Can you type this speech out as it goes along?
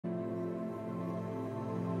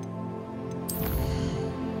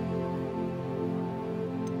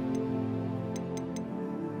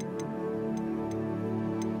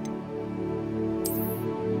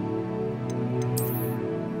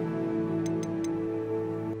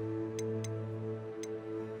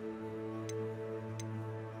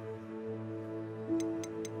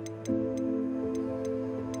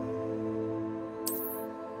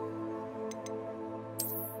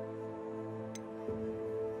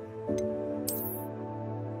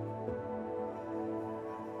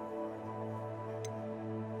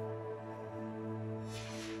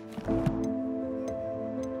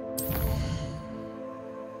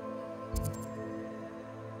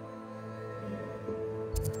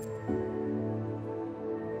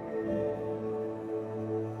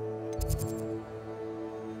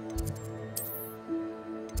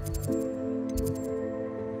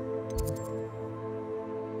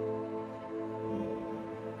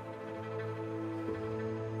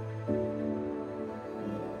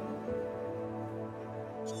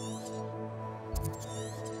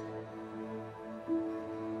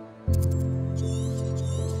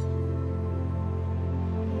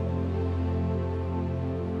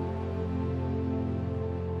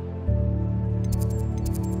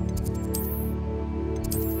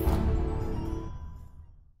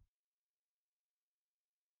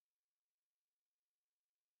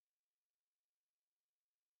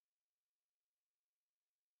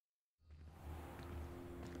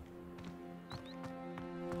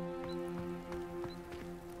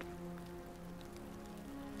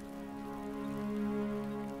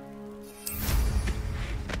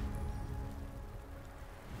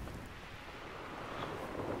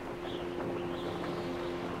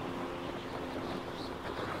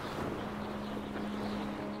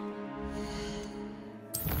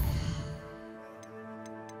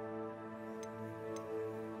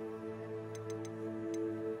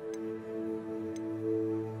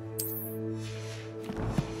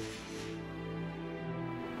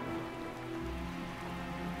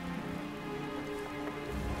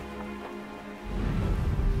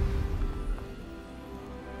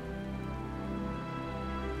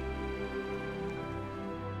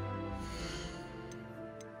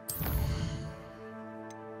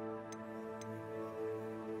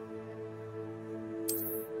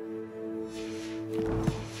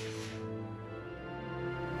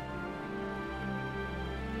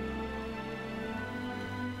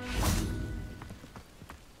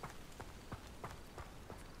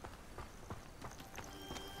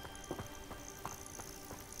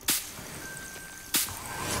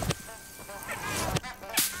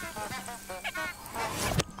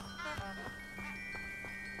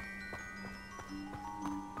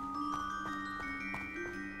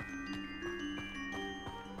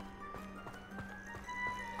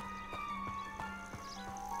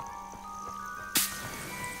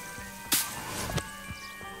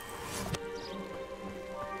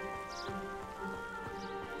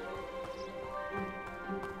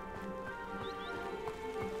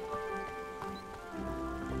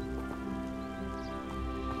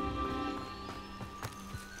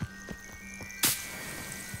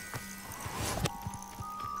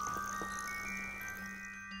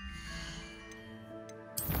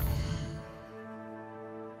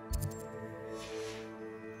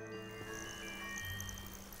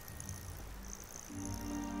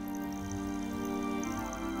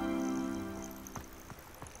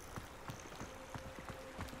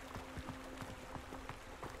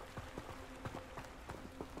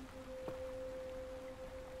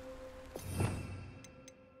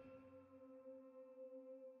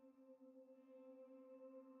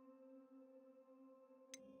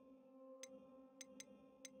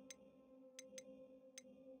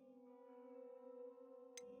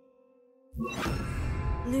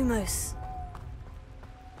Lumos.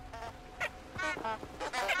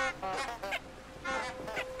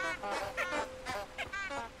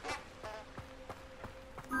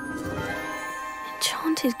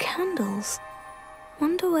 Enchanted candles.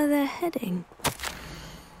 Wonder where they're heading.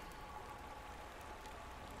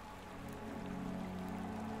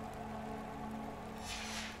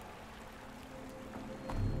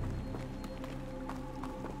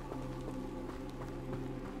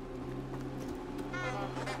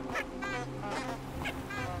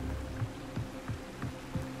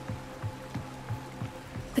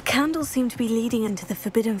 The candles seem to be leading into the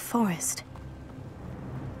Forbidden Forest.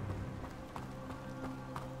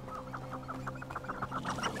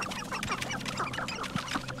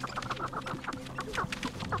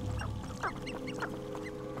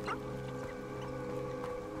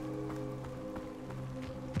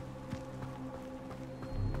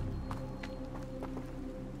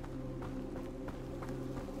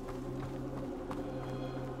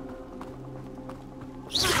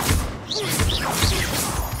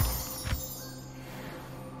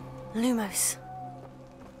 Lumos.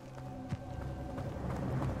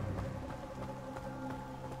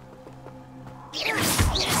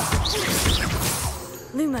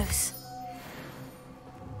 Lumos.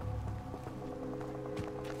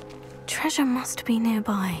 Treasure must be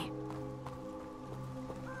nearby.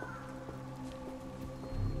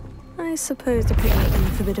 I suppose the picnic in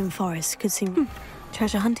the Forbidden Forest could seem...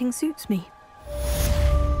 Treasure hunting suits me.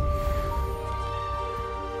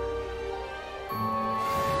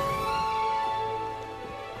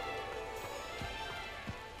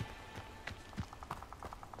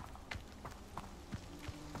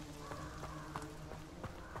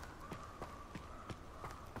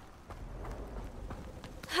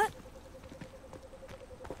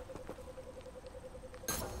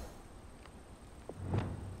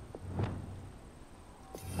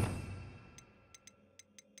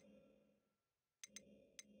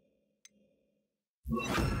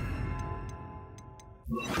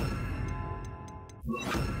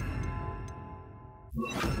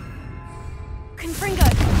 Confringo!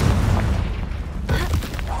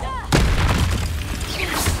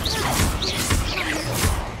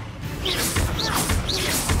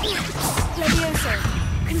 Levioso!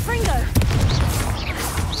 Confringo!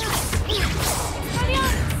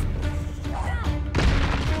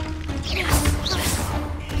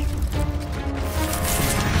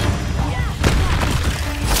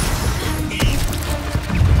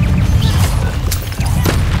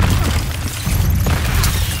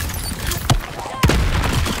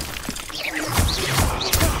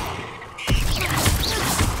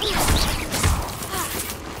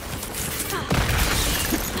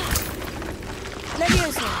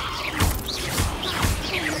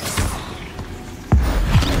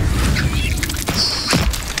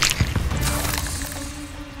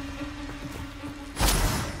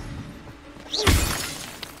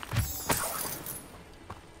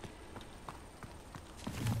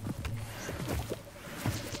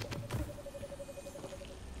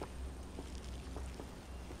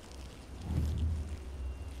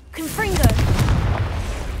 Confringo!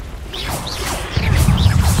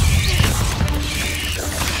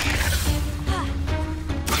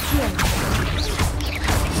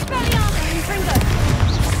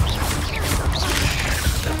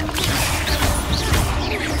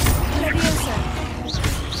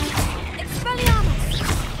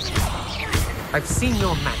 I've seen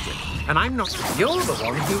your magic, and I'm not... You're the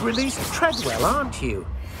one who released Treadwell, aren't you?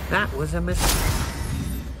 That was a mistake.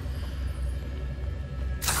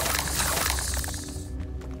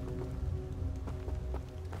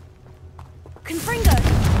 Confringo!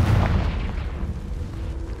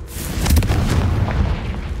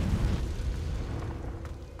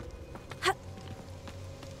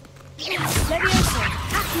 Levioso!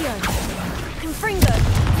 Accio! Confringo!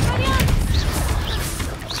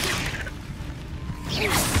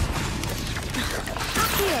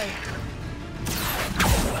 Accio!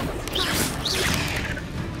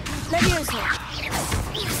 Levioso!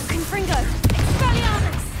 Confringo!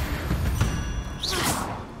 Expelliarmus!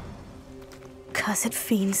 Cursed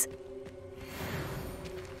fiends.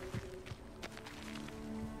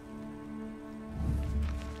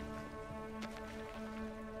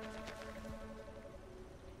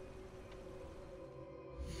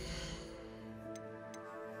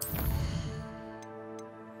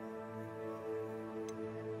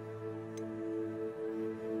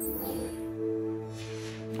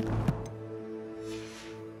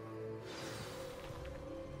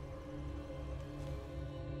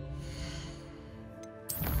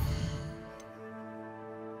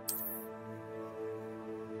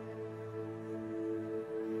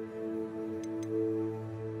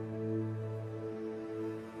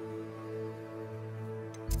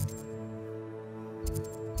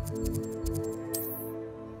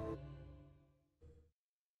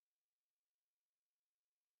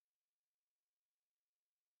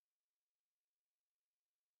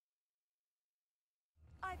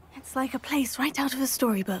 It's like a place right out of a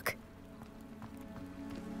storybook.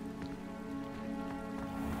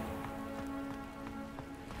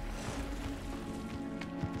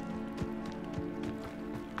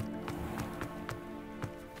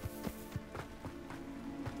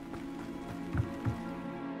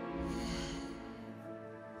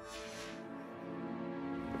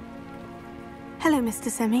 Hello, Mr.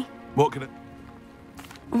 Semi. What can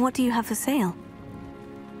What do you have for sale?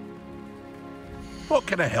 What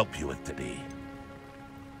can I help you with today?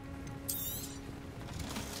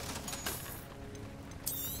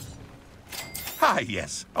 Ah,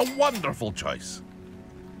 yes, a wonderful choice.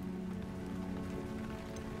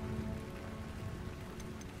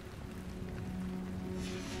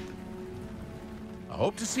 I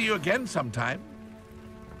hope to see you again sometime.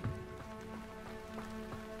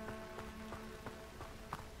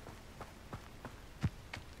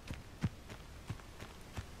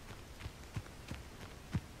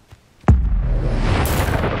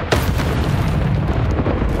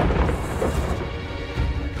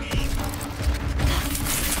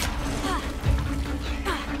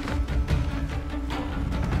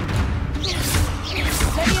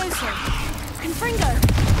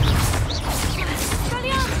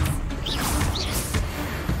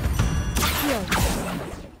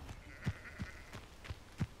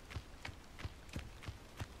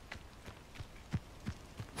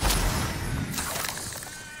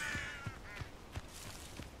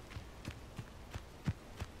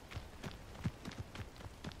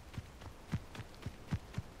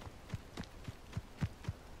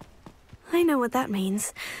 I know what that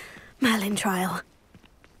means. Merlin trial.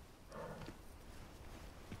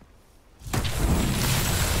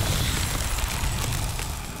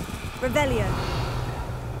 Revelio.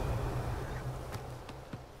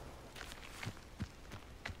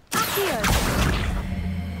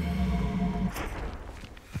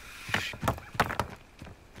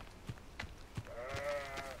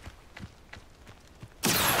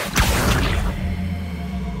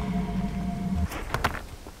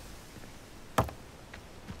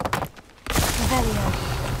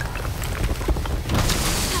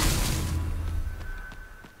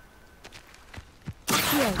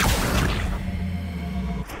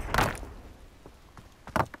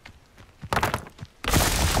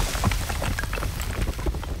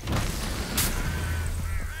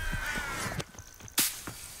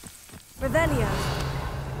 Revelio.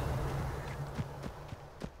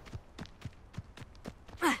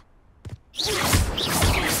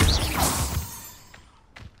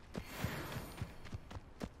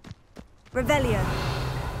 Revelio.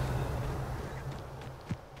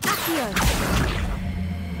 Accio.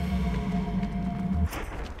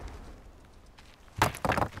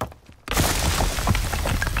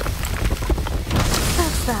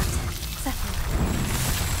 That's that. Settled.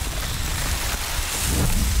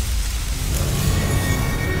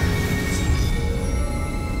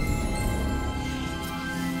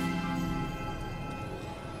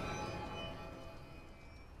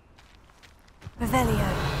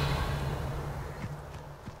 Revelio.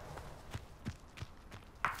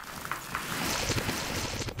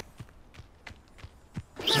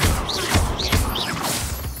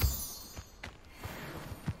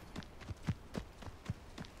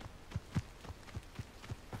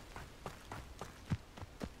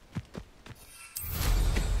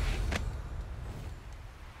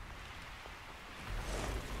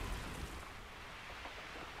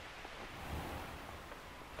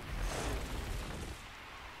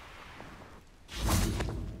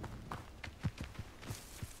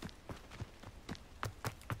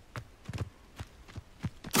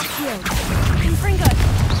 Confringo!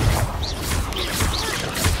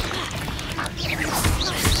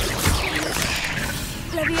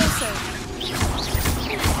 Levioso!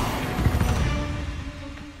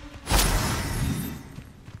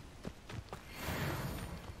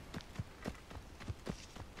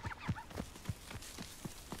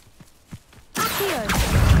 Accio!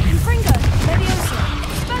 Confringo! Levioso!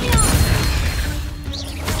 Spaniard!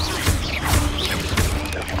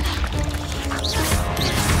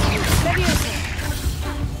 Levioso!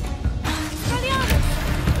 Spaniard!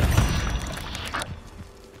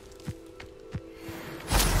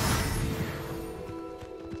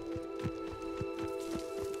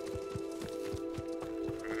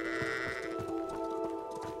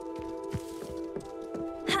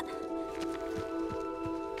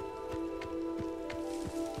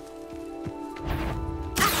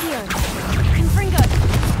 Accio! Confringo!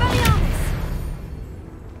 Spaniard!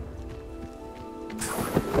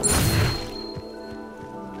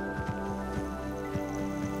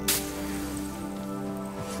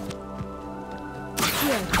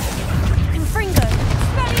 Confringo!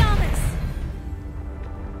 Spaniarmus!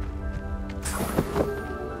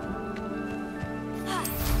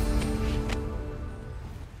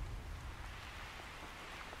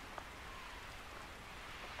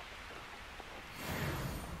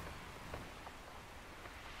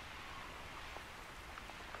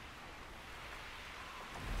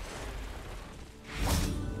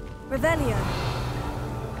 Revelio.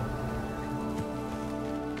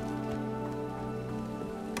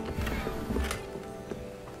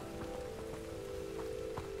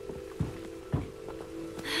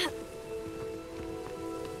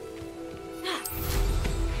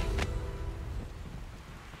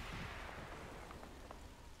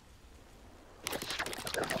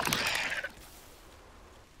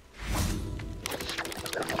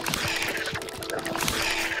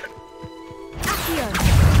 Accio.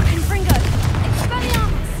 Confringo.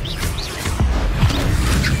 Expelliarmus.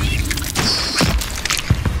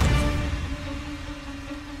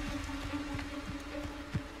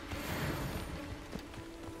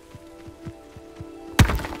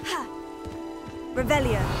 Ha.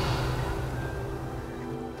 Revelio.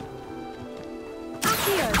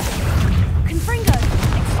 Accio. Confringo.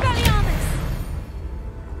 Expelliarmus.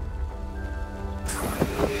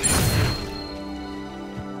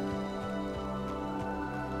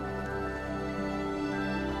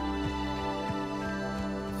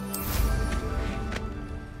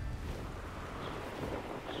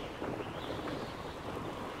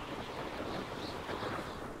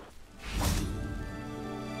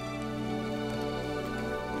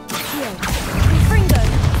 Confringo!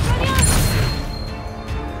 Spaniarmus!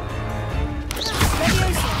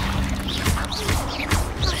 Levioso!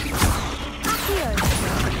 Accio!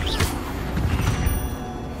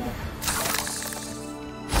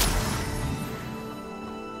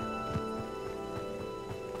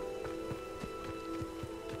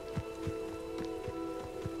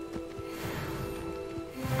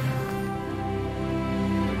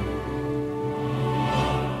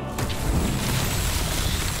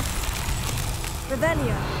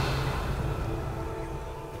 Revelio.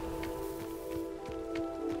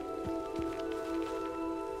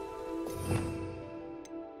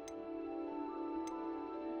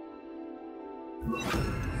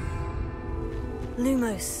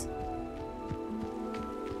 Lumos.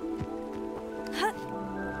 Ha.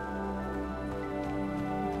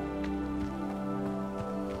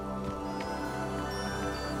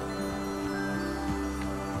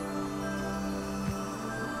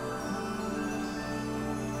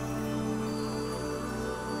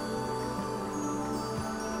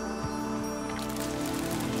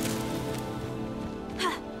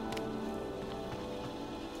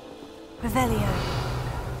 Revelio.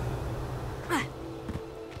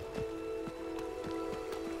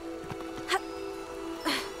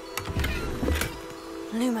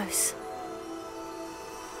 Lumos.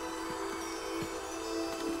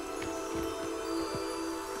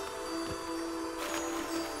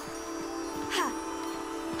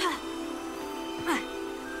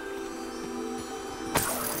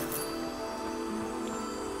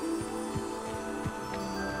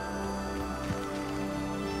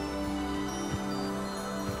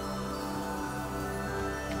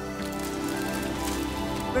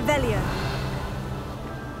 Revelio.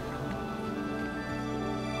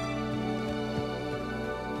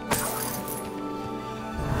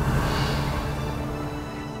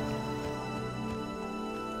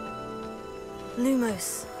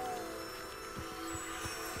 Lumos.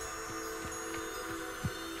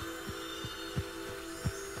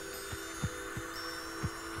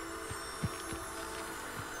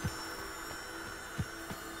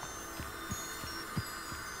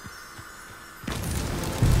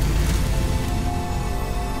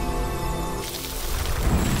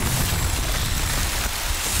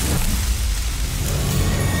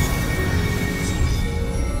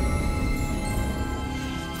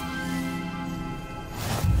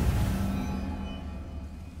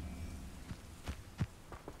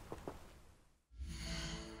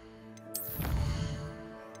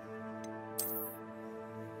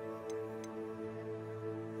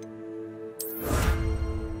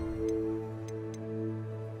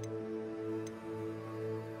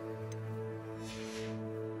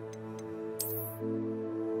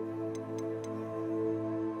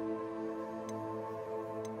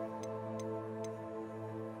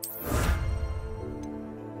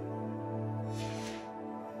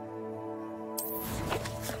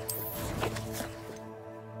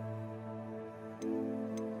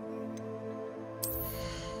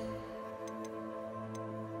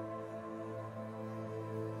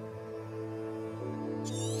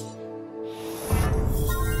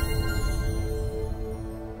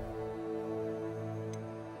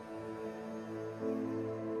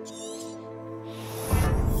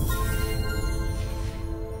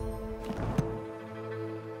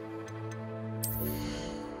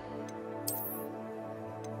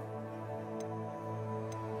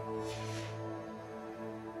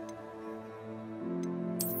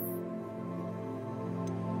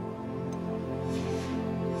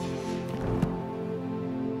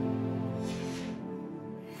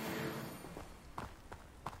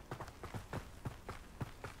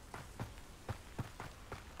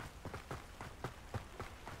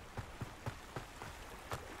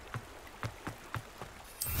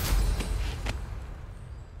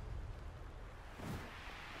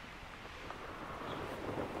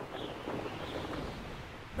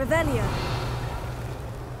 Revelio.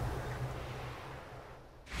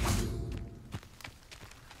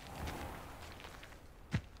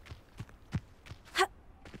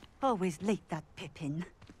 Always late, that Pippin.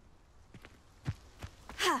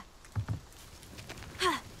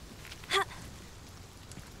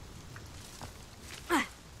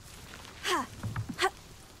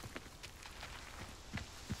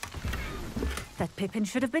 That Pippin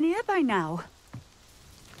should have been here by now.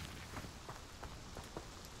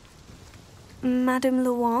 Madame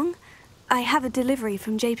Luong, I have a delivery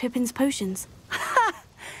from J. Pippin's potions.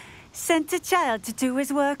 Sent a child to do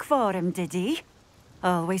his work for him, did he?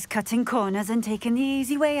 Always cutting corners and taking the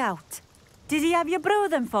easy way out. Did he have you brew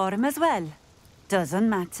them for him as well? Doesn't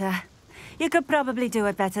matter. You could probably do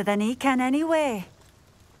it better than he can anyway.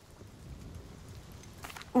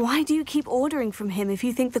 Why do you keep ordering from him if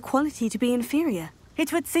you think the quality to be inferior?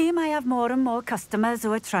 It would seem I have more and more customers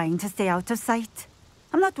who are trying to stay out of sight.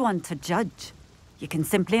 I'm not one to judge. You can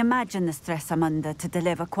simply imagine the stress I'm under to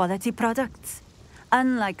deliver quality products.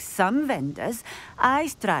 Unlike some vendors, I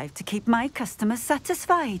strive to keep my customers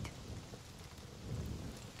satisfied.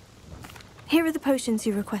 Here are the potions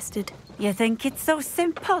you requested. You think it's so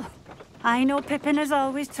simple? I know Pippin is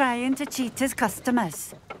always trying to cheat his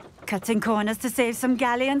customers. Cutting corners to save some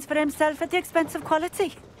galleons for himself at the expense of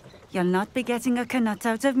quality. You'll not be getting a canut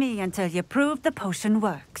out of me until you prove the potion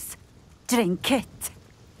works. Drink it.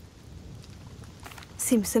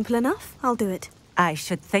 Seems simple enough. I'll do it. I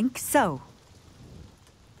should think so.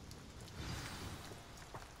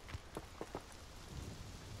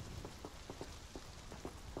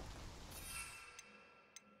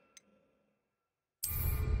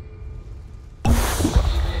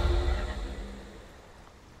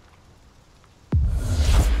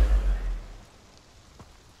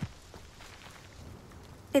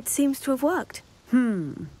 It seems to have worked.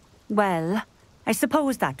 Well, I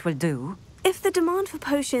suppose that will do. If the demand for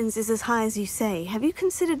potions is as high as you say, have you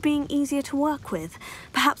considered being easier to work with?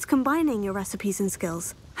 Perhaps combining your recipes and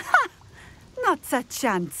skills? Not a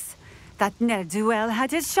chance. That ne'er-do-well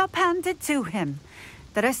had his shop handed to him.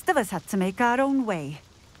 The rest of us had to make our own way.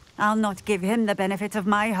 I'll not give him the benefit of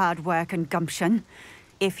my hard work and gumption.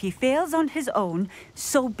 If he fails on his own,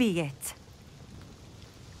 so be it.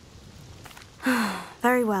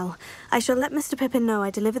 Very well. I shall let Mr. Pippin know I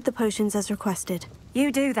delivered the potions as requested.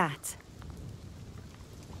 You do that.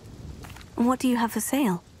 And what do you have for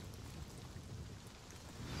sale?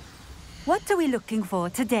 What are we looking for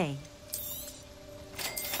today?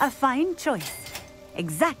 A fine choice.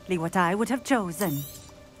 Exactly what I would have chosen.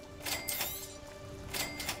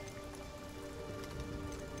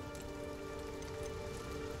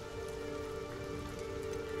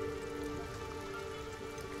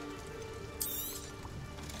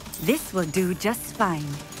 This will do just fine.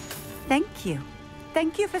 Thank you.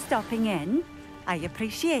 Thank you for stopping in. I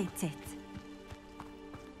appreciate it.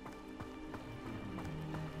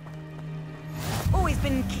 Always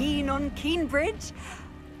been keen on Keenbridge.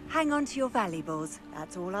 Hang on to your valuables,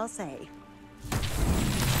 that's all I'll say.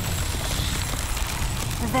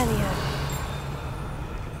 Revelio.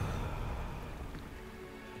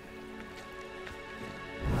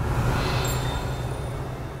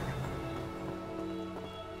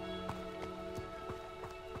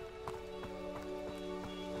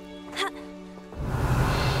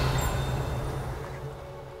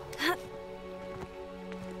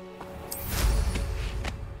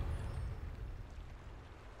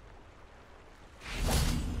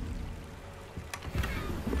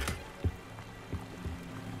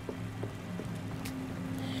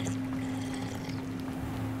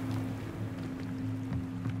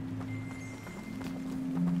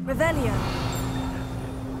 Revelio.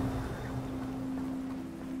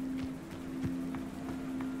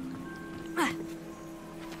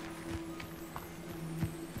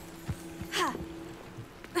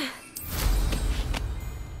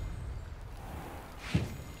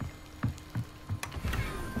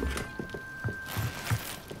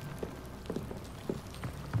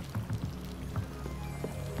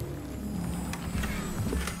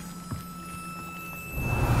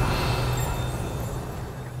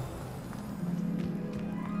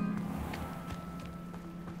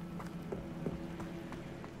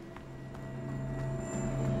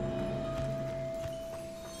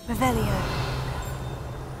 Revelio.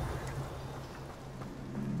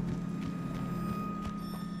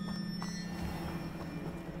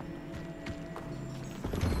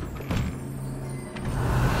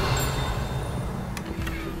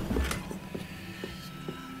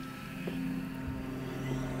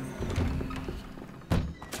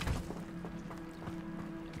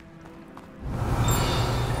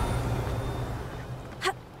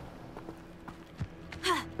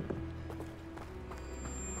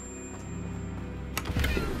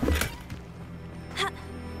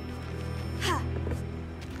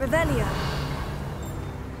 Revelio.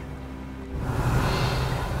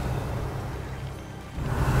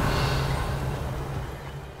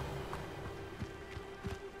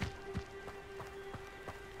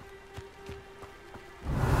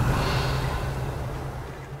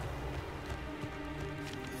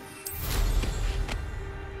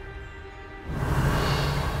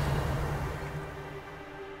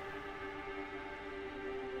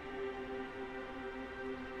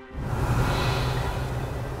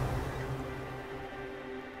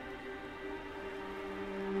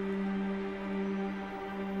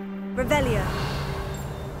 Revelio.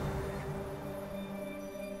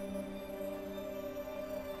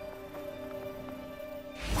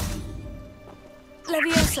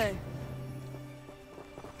 Levioso.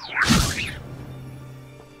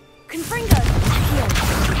 Confringo. Accio.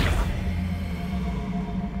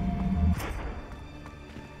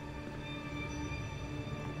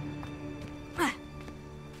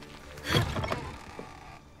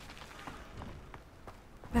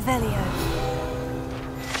 Revelio.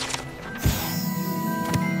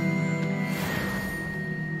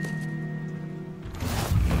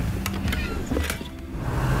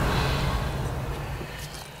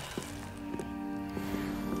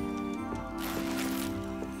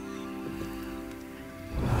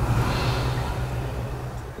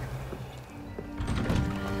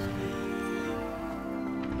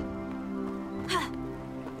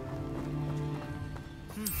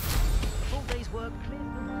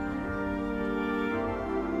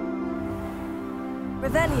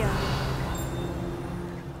 Revelio.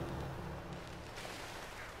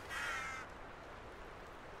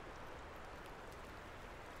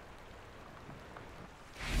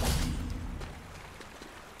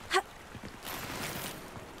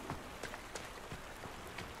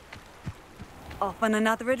 Off on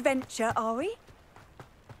another adventure, are we?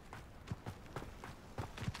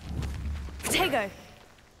 Tego!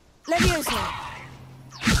 Levioso!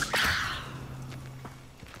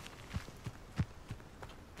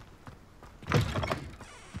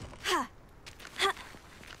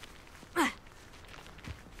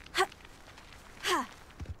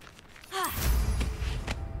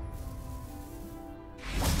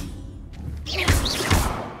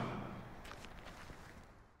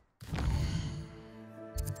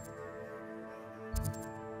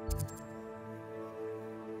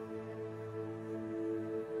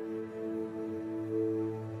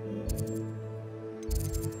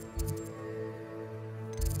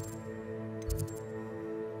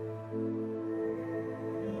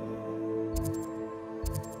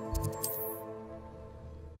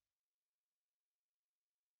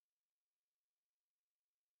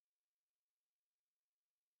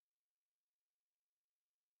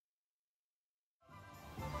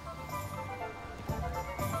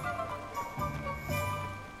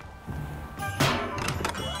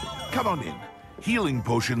 Come on in. Healing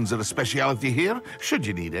potions are a speciality here, should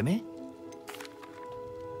you need any.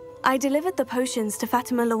 I delivered the potions to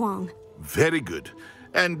Fatima Luang. Very good.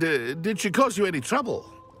 And did she cause you any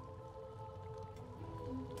trouble?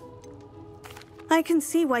 I can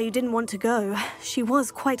see why you didn't want to go. She was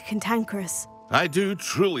quite cantankerous. I do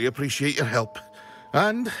truly appreciate your help.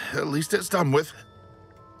 And at least it's done with.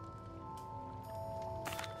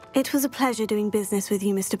 It was a pleasure doing business with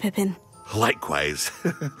you, Mr. Pippin. Likewise.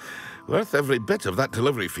 Worth every bit of that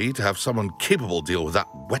delivery fee to have someone capable deal with that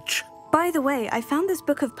witch. By the way, I found this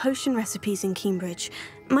book of potion recipes in Cambridge.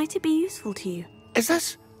 Might it be useful to you? Is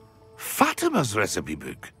this Fatima's recipe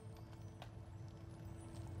book?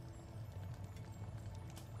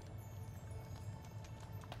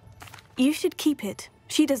 You should keep it.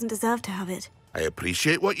 She doesn't deserve to have it. I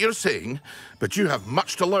appreciate what you're saying, but you have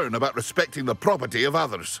much to learn about respecting the property of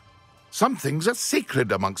others. Some things are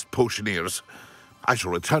sacred amongst potioneers. I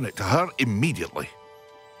shall return it to her immediately.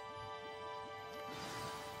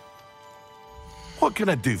 What can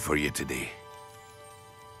I do for you today?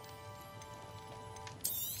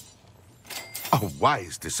 A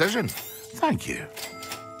wise decision. Thank you.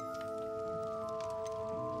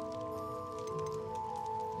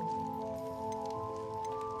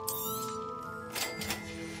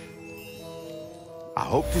 I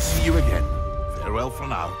hope to see you again. Farewell for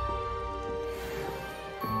now.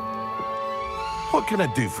 What can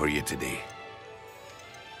I do for you today?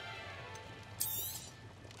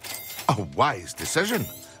 A wise decision.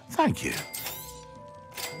 Thank you.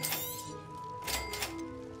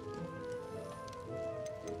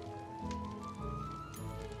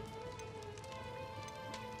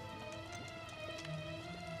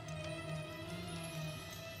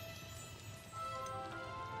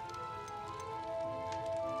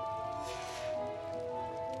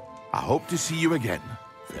 I hope to see you again.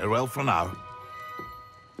 Farewell for now.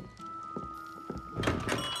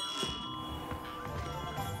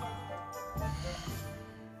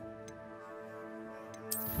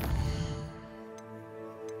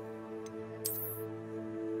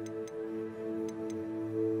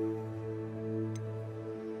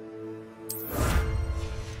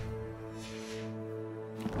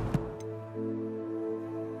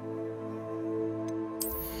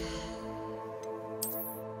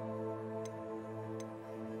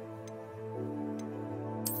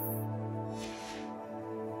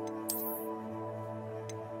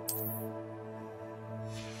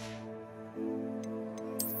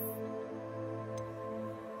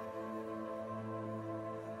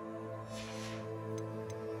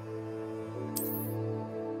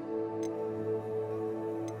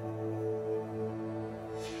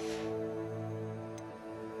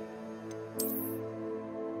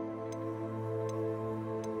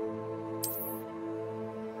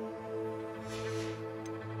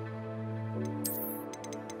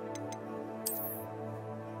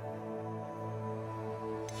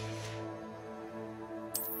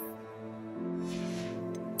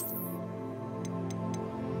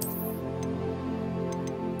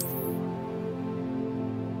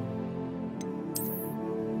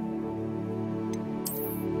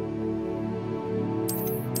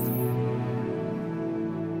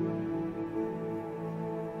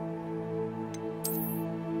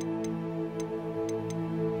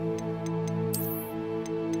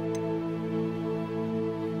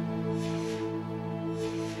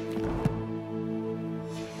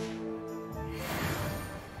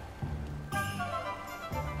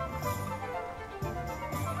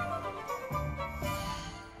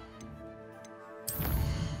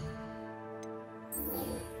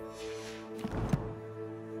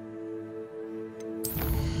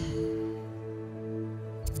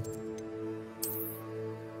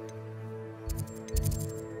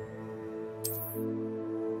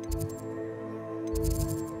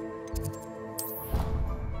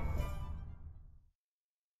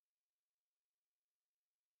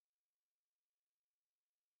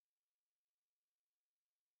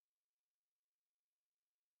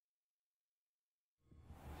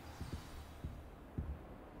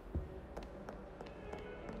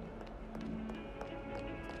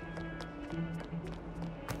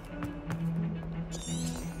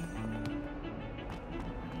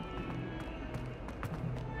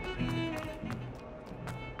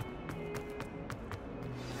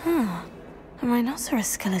 A rhinoceros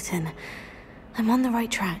skeleton. I'm on the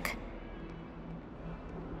right track.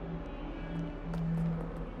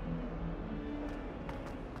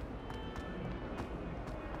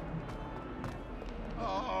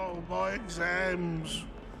 Oh, my exams.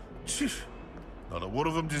 Phew. Not a one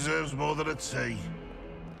of them deserves more than a T.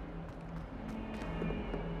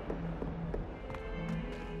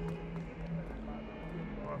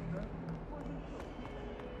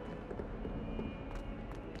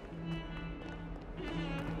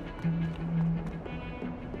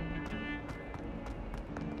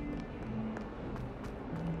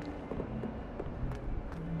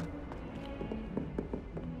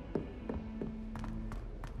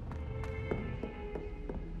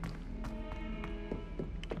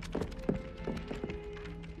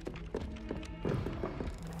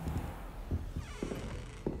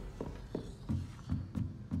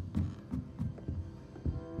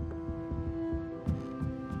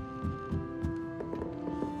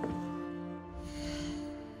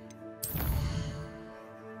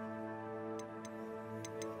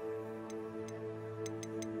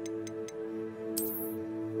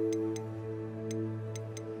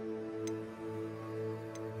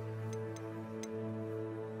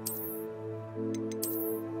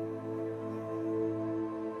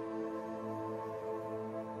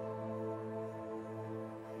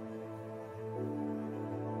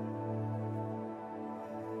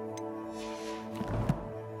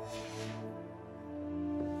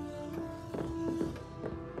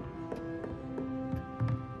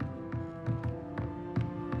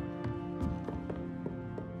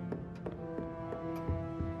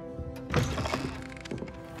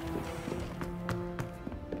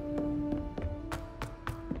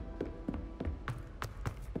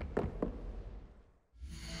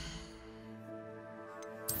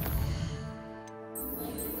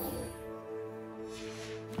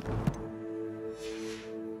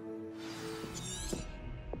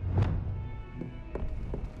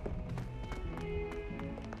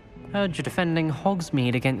 Heard you're defending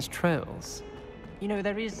Hogsmeade against trolls. You know,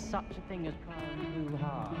 there is such a thing as trying too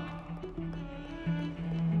hard.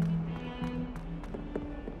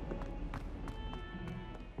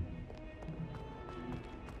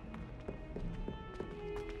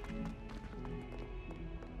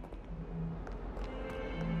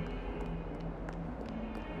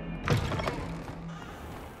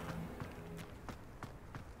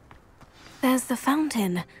 There's the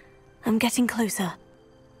fountain. I'm getting closer.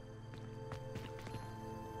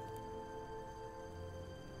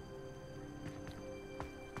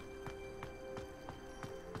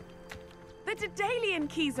 The Daedalian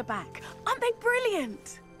keys are back. Aren't they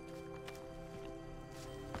brilliant?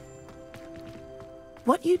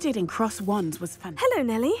 What you did in Cross Wands was fantastic. Hello,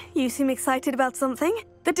 Nellie. You seem excited about something.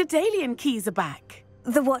 The Daedalian keys are back.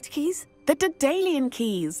 The what keys? The Daedalian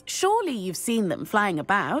keys. Surely you've seen them flying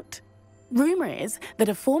about. Rumour is that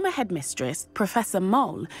a former headmistress, Professor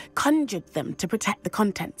Moll, conjured them to protect the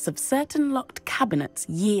contents of certain locked cabinets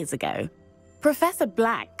years ago. Professor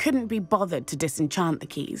Black couldn't be bothered to disenchant the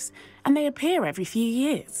keys, and they appear every few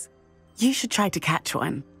years. You should try to catch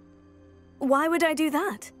one. Why would I do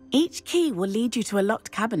that? Each key will lead you to a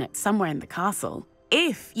locked cabinet somewhere in the castle.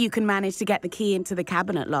 If you can manage to get the key into the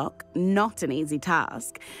cabinet lock, not an easy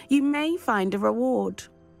task, you may find a reward.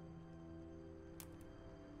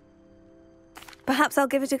 Perhaps I'll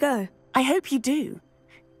give it a go. I hope you do.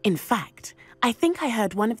 In fact, I think I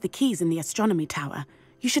heard one of the keys in the astronomy tower.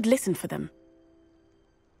 You should listen for them.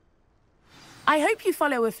 I hope you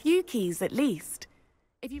follow a few keys at least.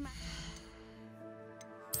 If you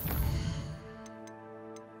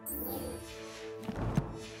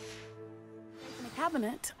in a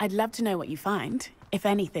cabinet, I'd love to know what you find, if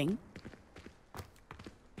anything.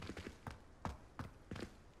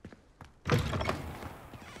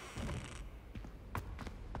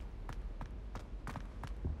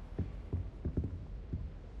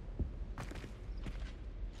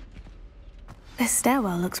 This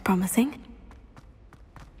stairwell looks promising.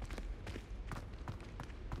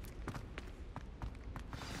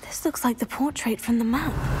 This looks like the portrait from the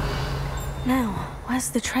map. Now, where's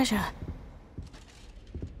the treasure?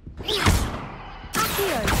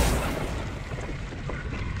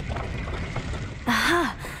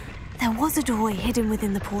 Aha! There was a doorway hidden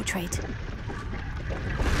within the portrait.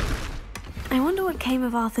 I wonder what came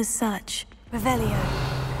of Arthur's search. Revelio.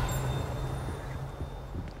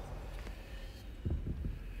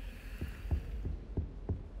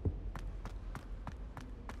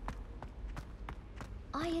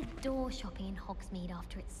 I adore shopping in Hogsmeade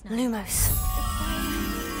after it snows. Lumos. It's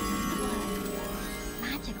so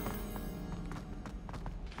magical.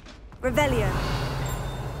 Revelio.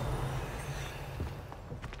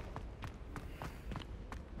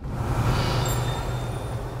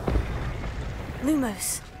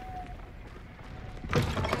 Lumos.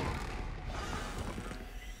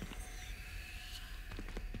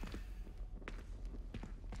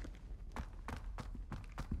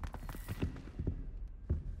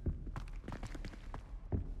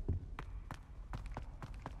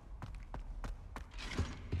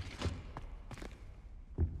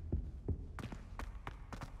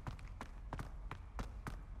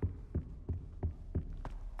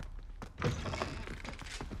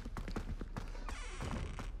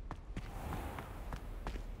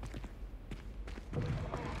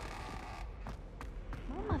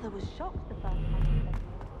 My mother was shocked the first time.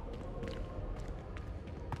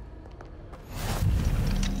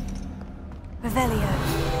 Revelio.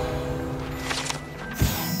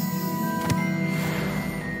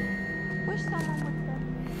 Wish someone would say.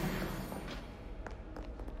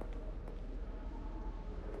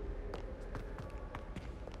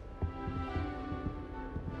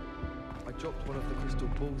 I dropped one of the crystal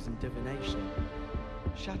balls in divination.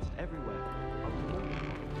 Shattered everywhere. I was alone.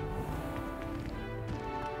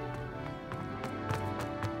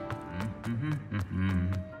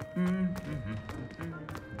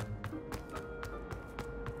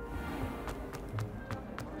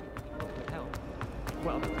 Help.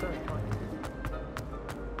 Well, that's very kind.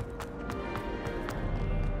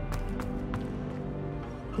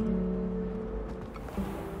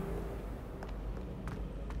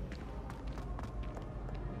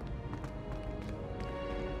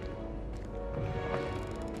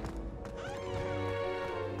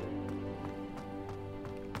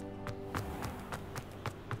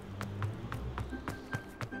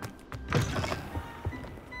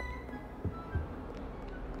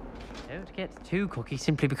 Don't get too cocky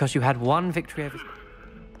simply because you had one victory over...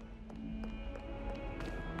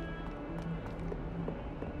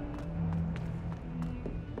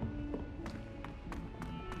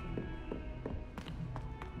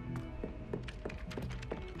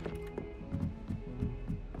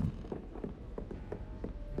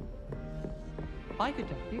 I could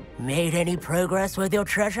help you. Made any progress with your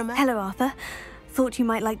treasure map? Hello, Arthur. Thought you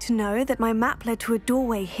might like to know that my map led to a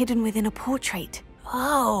doorway hidden within a portrait.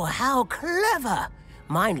 Oh, how clever!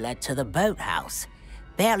 Mine led to the boathouse.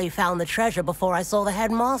 Barely found the treasure before I saw the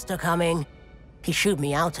headmaster coming. He shooed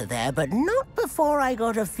me out of there, but not before I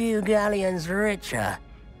got a few galleons richer.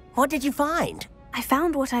 What did you find? I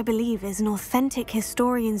found what I believe is an authentic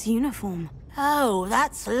historian's uniform. Oh,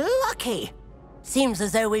 that's lucky. Seems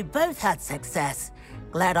as though we both had success.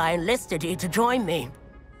 Glad I enlisted you to join me.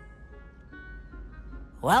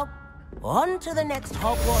 Well, on to the next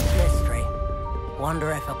Hogwarts mystery.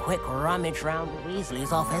 Wonder if a quick rummage round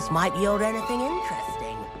Weasley's office might yield anything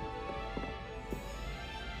interesting.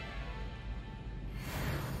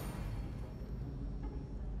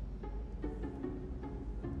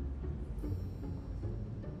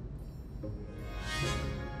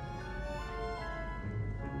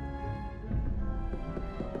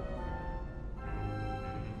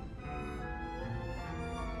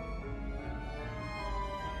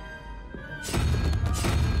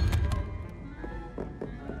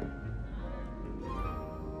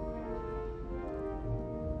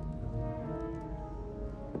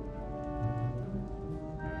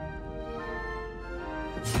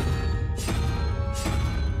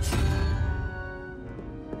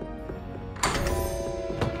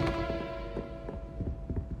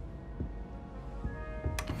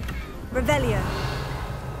 Revelio.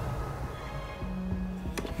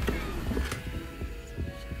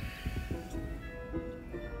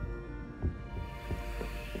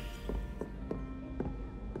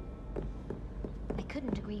 I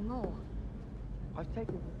couldn't agree more. I've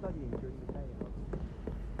taken to studying during the day.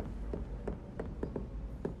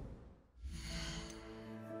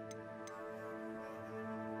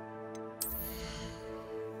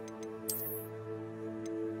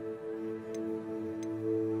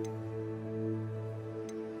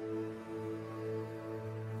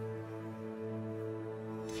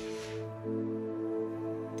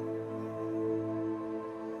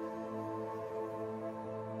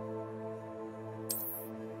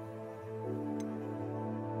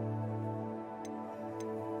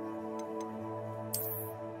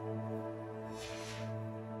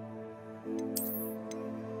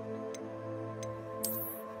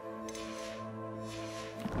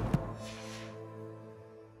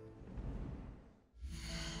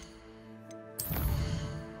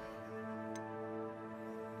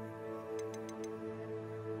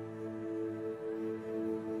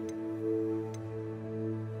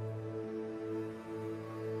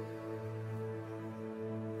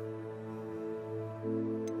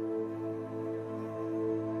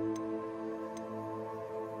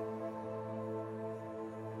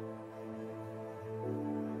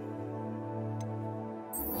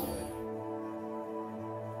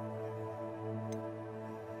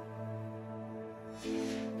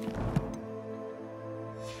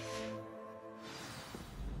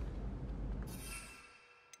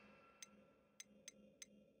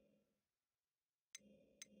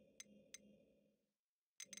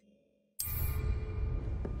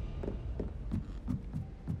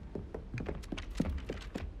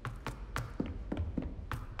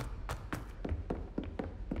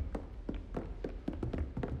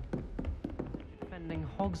 defending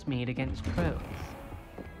Hogsmeade against trolls?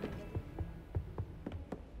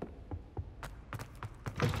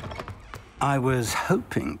 I was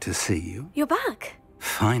hoping to see you. You're back.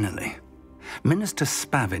 Finally. Minister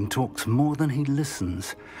Spavin talks more than he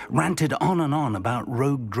listens. Ranted on and on about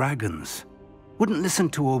rogue dragons. Wouldn't listen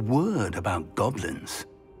to a word about goblins.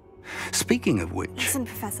 Speaking of which... Listen,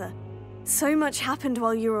 Professor. So much happened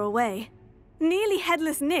while you were away. Nearly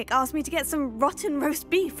Headless Nick asked me to get some rotten roast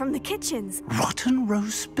beef from the kitchens. Rotten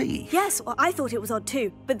roast beef? Yes, well, I thought it was odd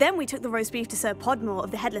too. But then we took the roast beef to Sir Podmore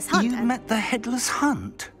of the Headless Hunt. You met the Headless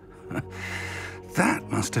Hunt? That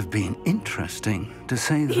must have been interesting, to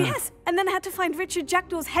say the... Yes, and then I had to find Richard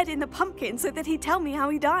Jackdaw's head in the pumpkin so that he'd tell me how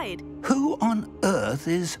he died. Who on earth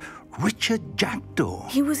is Richard Jackdaw?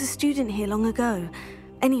 He was a student here long ago.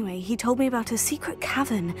 Anyway, he told me about a secret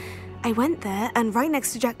cavern. I went there, and right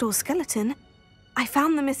next to Jackdaw's skeleton, I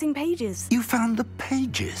found the missing pages. You found the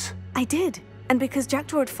pages? I did. And because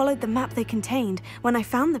Jackdaw had followed the map they contained, when I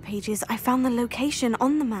found the pages, I found the location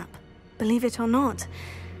on the map. Believe it or not,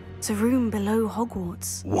 it's a room below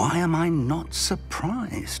Hogwarts. Why am I not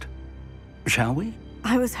surprised? Shall we?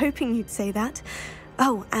 I was hoping you'd say that.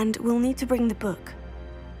 Oh, and we'll need to bring the book.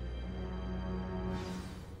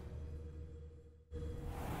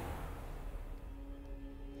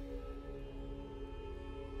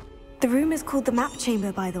 The room is called the Map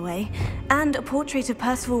Chamber, by the way, and a portrait of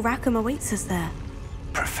Percival Rackham awaits us there.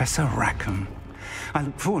 Professor Rackham. I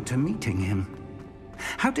look forward to meeting him.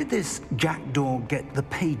 How did this Jackdaw get the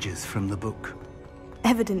pages from the book?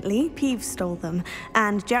 Evidently, Peeves stole them,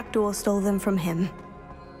 and Jackdaw stole them from him.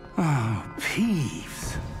 Oh,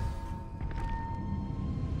 Peeves.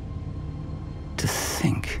 To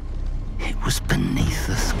think it was beneath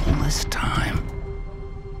us all this time.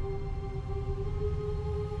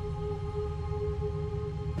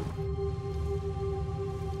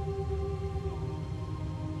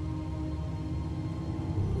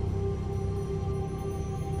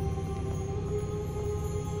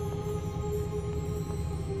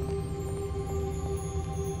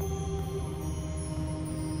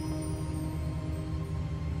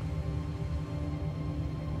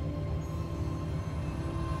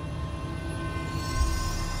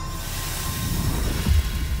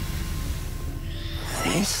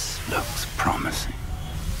 This looks promising.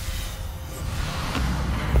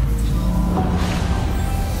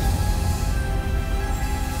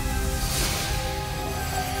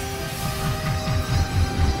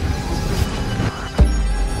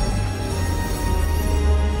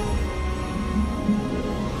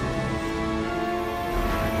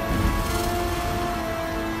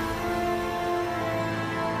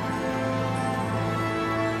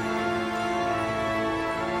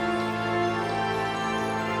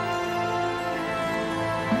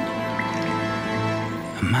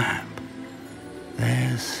 Map.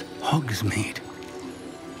 There's Hogsmeade.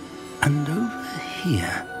 And over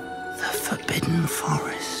here, the Forbidden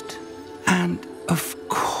Forest. And, of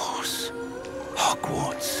course,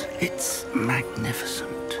 Hogwarts. It's magnificent.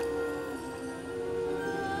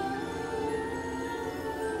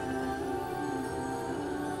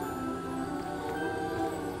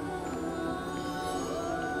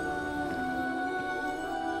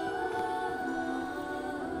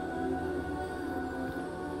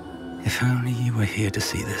 If only you were here to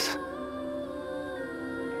see this.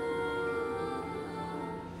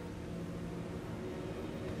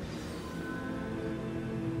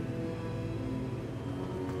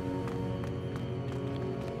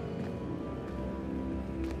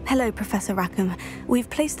 Hello, Professor Rackham. We've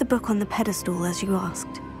placed the book on the pedestal, as you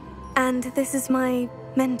asked. And this is my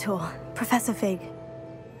mentor, Professor Fig.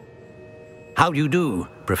 How do you do,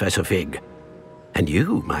 Professor Fig? And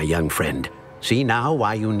you, my young friend, see now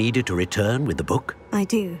why you needed to return with the book? I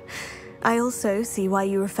do. I also see why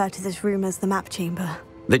you refer to this room as the Map Chamber.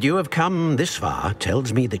 That you have come this far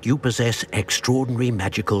tells me that you possess extraordinary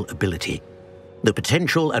magical ability, the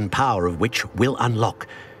potential and power of which will unlock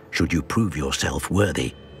should you prove yourself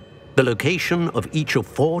worthy. The location of each of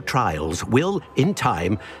 4 trials will, in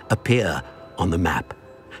time, appear on the map.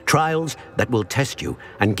 Trials that will test you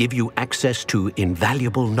and give you access to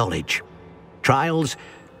invaluable knowledge. Trials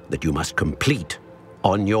that you must complete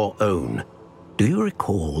on your own. Do you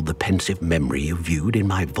recall the pensive memory you viewed in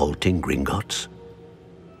my vault in Gringotts?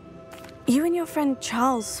 You and your friend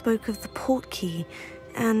Charles spoke of the portkey,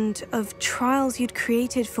 and of trials you'd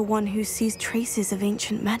created for one who sees traces of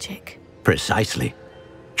ancient magic. Precisely.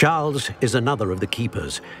 Charles is another of the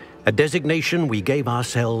Keepers, a designation we gave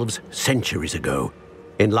ourselves centuries ago,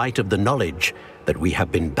 in light of the knowledge that we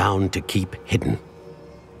have been bound to keep hidden.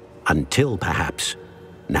 Until, perhaps,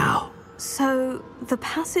 now. So, the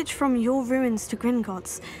passage from your ruins to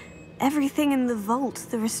Gringotts, everything in the vault,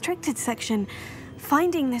 the restricted section,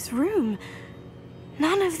 finding this room,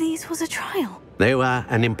 none of these was a trial. They were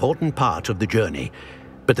an important part of the journey,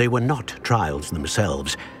 but they were not trials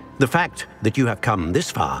themselves. The fact that you have come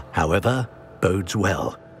this far, however, bodes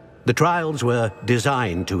well. The trials were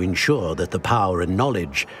designed to ensure that the power and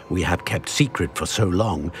knowledge we have kept secret for so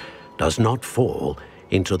long does not fall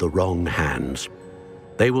into the wrong hands.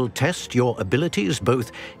 They will test your abilities,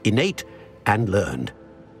 both innate and learned.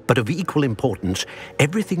 But of equal importance,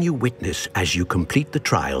 everything you witness as you complete the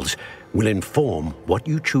trials will inform what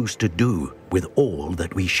you choose to do with all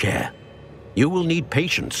that we share. You will need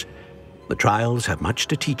patience. The trials have much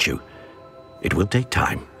to teach you. It will take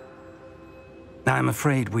time. I'm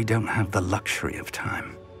afraid we don't have the luxury of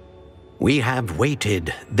time. We have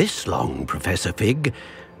waited this long, Professor Fig.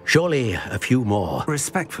 Surely a few more.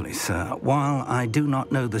 Respectfully, sir, while I do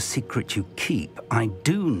not know the secret you keep, I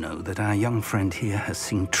do know that our young friend here has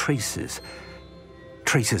seen traces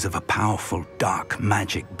of a powerful dark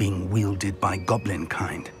magic being wielded by goblin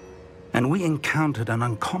kind. And we encountered an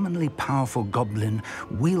uncommonly powerful goblin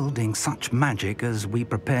wielding such magic as we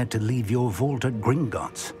prepared to leave your vault at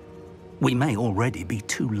Gringotts. We may already be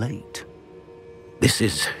too late. This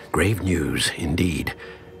is grave news indeed.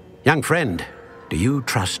 Young friend, do you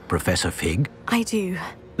trust Professor Fig? I do.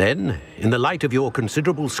 Then, in the light of your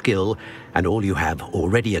considerable skill and all you have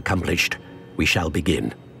already accomplished, we shall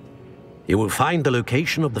begin. You will find the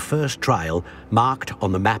location of the first trial marked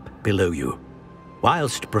on the map below you.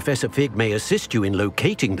 Whilst Professor Fig may assist you in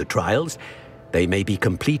locating the trials, they may be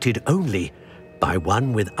completed only by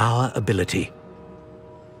one with our ability.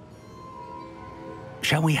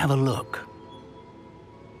 Shall we have a look?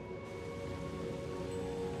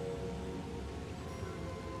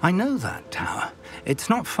 I know that tower. It's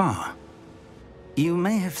not far. You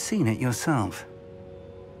may have seen it yourself.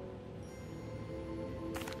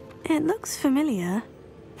 It looks familiar.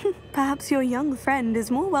 Perhaps your young friend is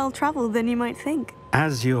more well-traveled than you might think.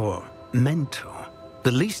 As your mentor,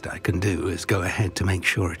 the least I can do is go ahead to make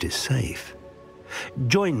sure it is safe.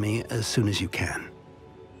 Join me as soon as you can.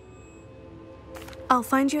 I'll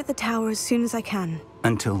find you at the tower as soon as I can.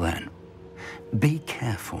 Until then, be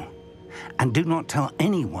careful. And do not tell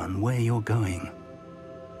anyone where you're going.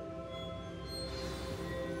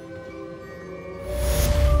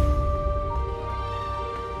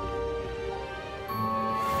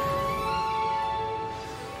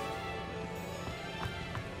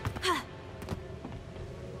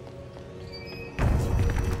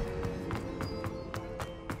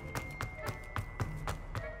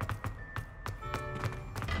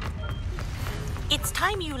 It's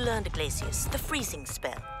time you learned, Glacius, the freezing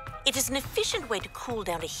spell. It is an efficient way to cool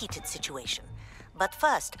down a heated situation. But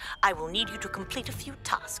first, I will need you to complete a few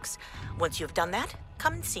tasks. Once you've done that,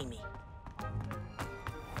 come and see me.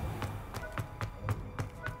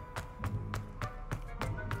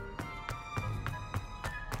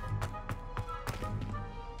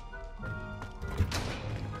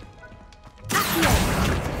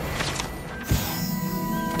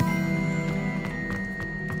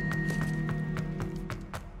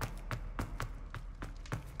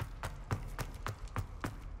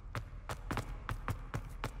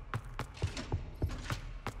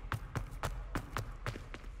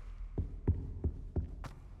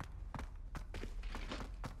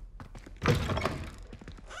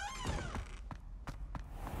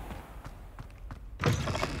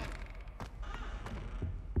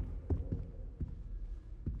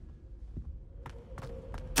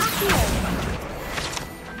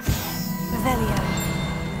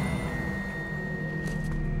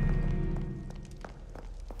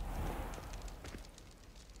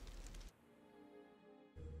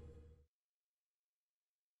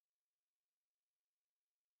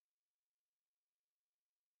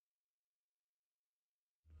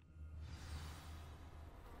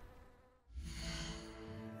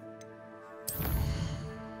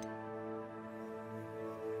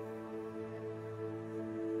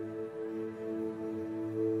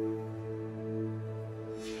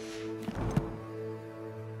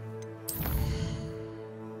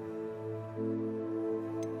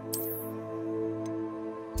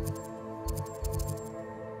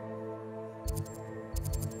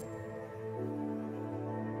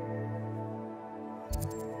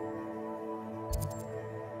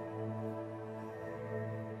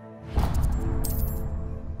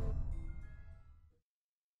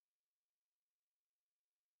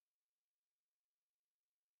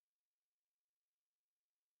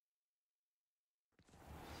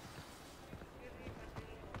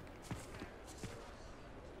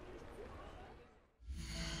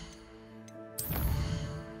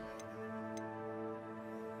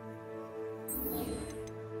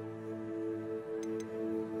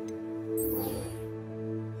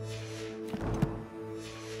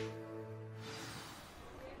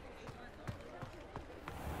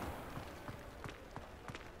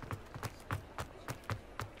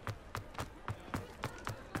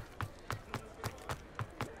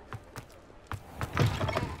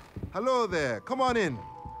 Hello there. Come on in.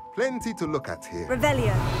 Plenty to look at here.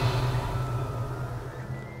 Revelio.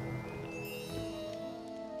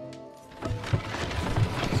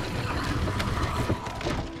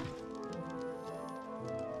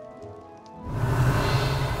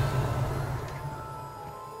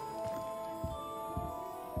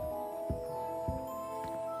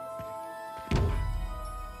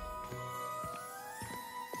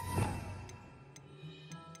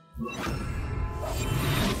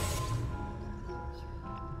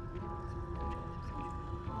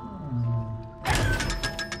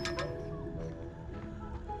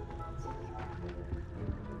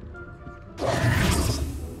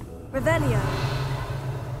 Revelio.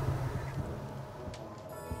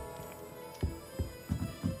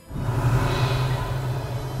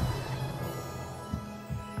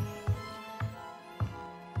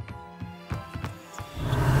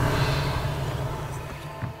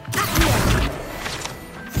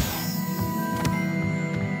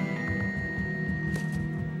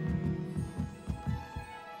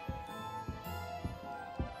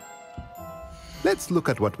 Let's look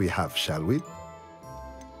at what we have, shall we?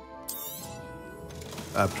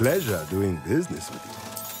 A pleasure doing business with you.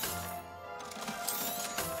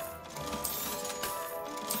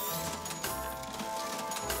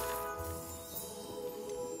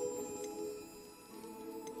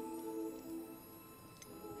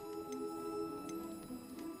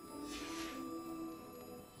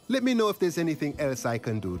 Let me know if there's anything else I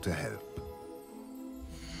can do to help.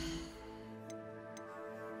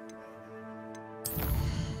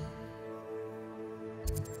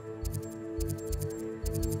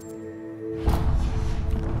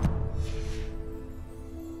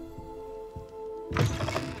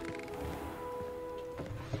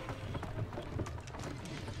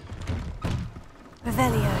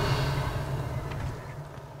 Revelio.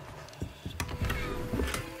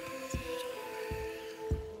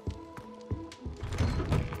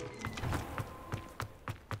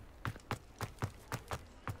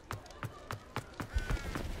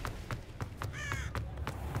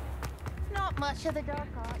 Not much of the dark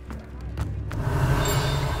art.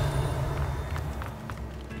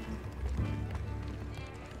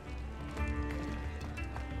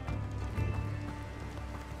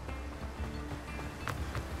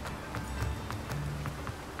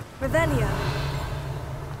 Revelio.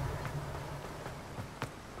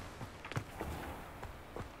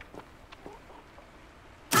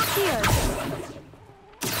 Accio.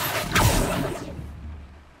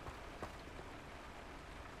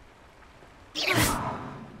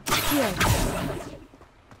 Accio.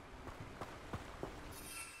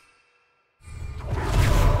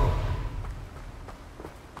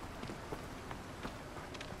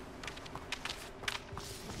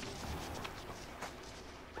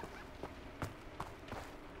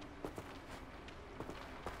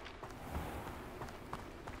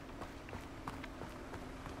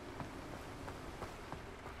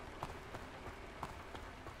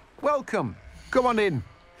 Welcome. Come on in.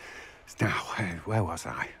 Now, where was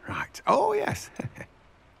I? Right. Oh, yes.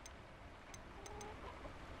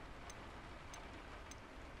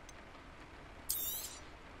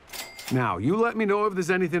 Now, you let me know if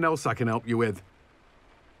there's anything else I can help you with.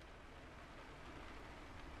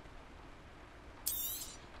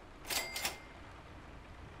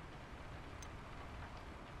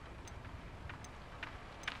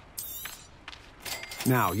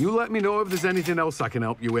 Now, you let me know if there's anything else I can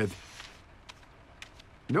help you with.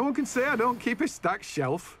 No one can say I don't keep a stacked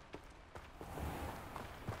shelf.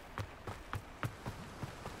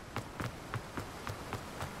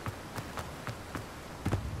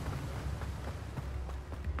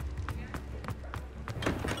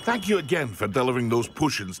 Thank you again for delivering those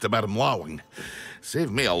potions to Madame Lawing.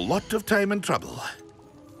 Saved me a lot of time and trouble.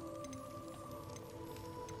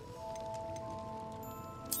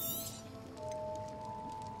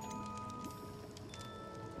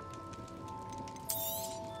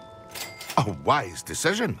 A wise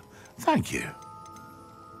decision. Thank you.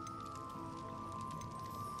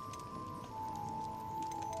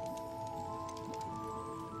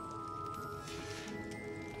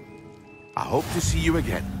 I hope to see you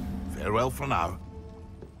again. Farewell for now.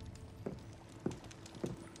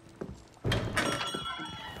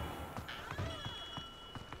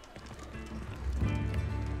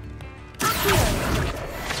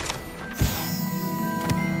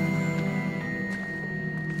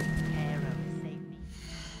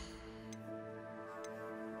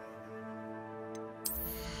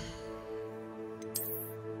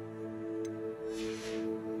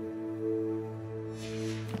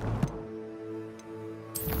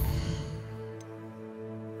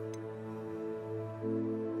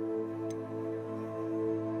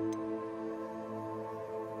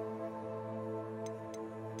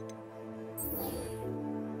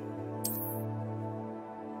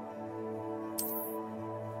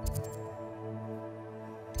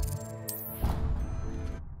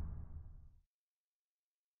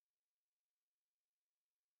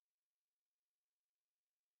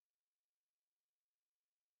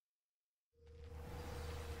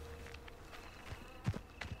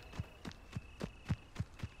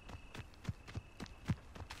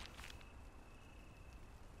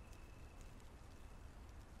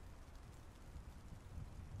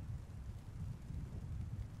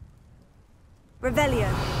 Revelio.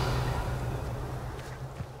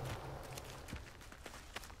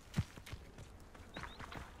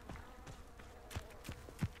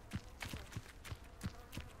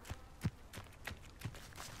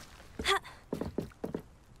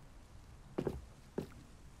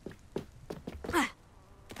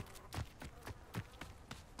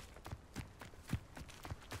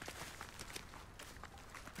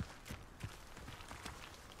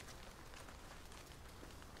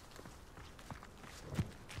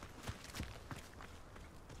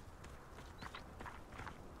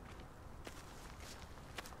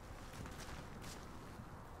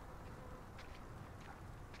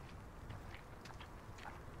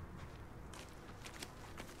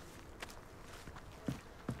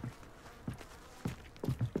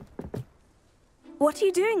 What are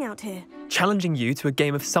you doing out here? Challenging you to a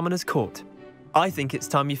game of Summoner's Court. I think it's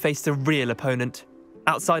time you faced a real opponent,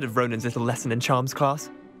 outside of Ronan's little lesson in charms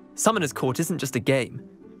class. Summoner's Court isn't just a game.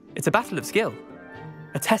 It's a battle of skill.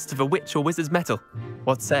 A test of a witch or wizard's mettle.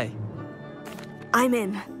 What say? I'm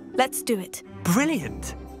in. Let's do it.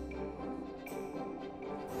 Brilliant!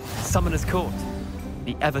 Summoner's Court.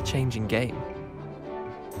 The ever-changing game.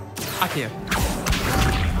 Accio.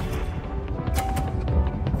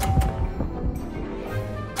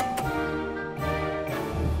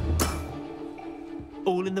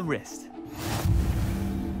 All in the wrist.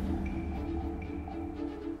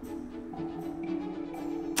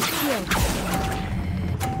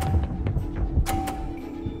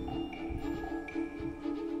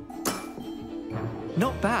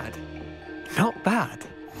 Not bad. Not bad.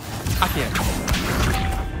 Accio.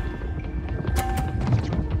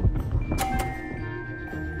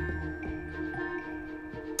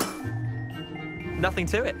 Nothing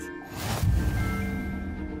to it.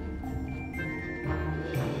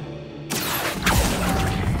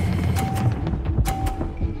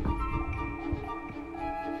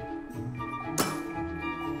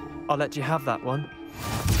 I'll let you have that one.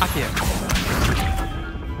 Accio.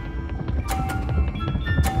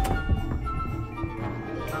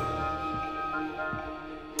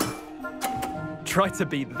 Try to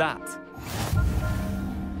beat that.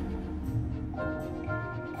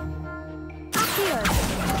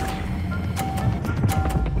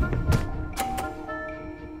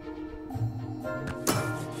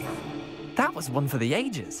 That was one for the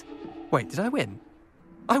ages. Wait, did I win?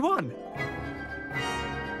 I won!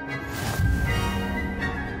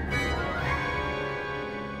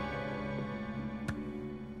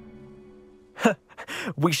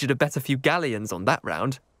 We should have bet a few galleons on that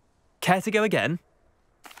round. Care to go again?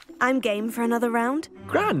 I'm game for another round.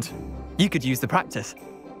 Grand. You could use the practice.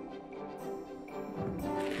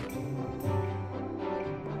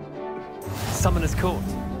 Summoner's Court.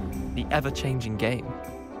 The ever-changing game.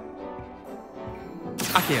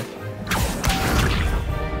 Accio.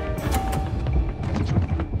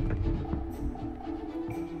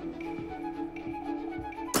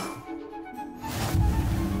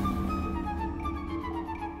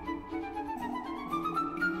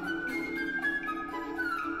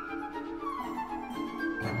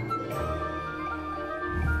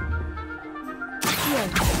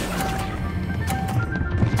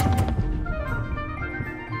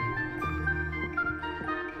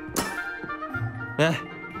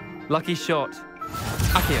 Lucky shot.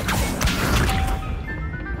 Accio.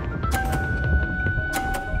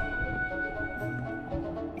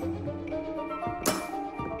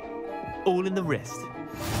 All in the wrist.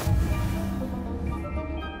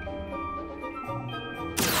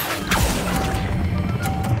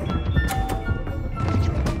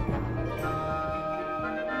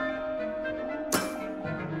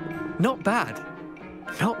 Not bad.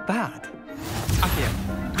 Not bad. Accio.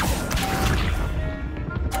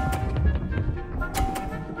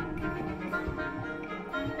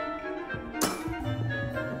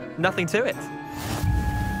 Nothing to it.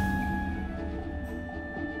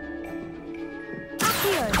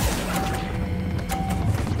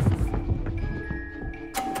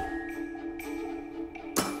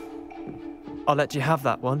 I'll let you have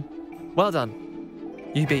that one. Well done.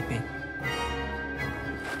 You beat me.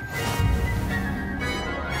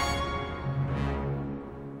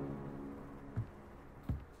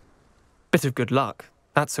 Bit of good luck,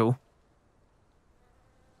 that's all.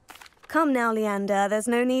 Come now, Leander, there's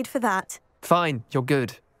no need for that. Fine, you're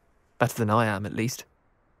good. Better than I am, at least.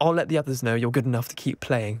 I'll let the others know you're good enough to keep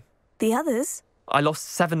playing. The others? I lost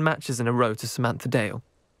 7 matches in a row to Samantha Dale.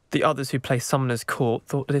 The others who play Summoner's Court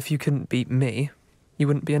thought that if you couldn't beat me, you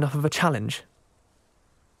wouldn't be enough of a challenge.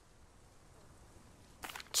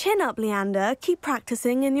 Chin up, Leander. Keep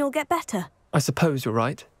practicing and you'll get better. I suppose you're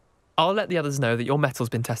right. I'll let the others know that your metal's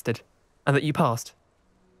been tested. and that you passed.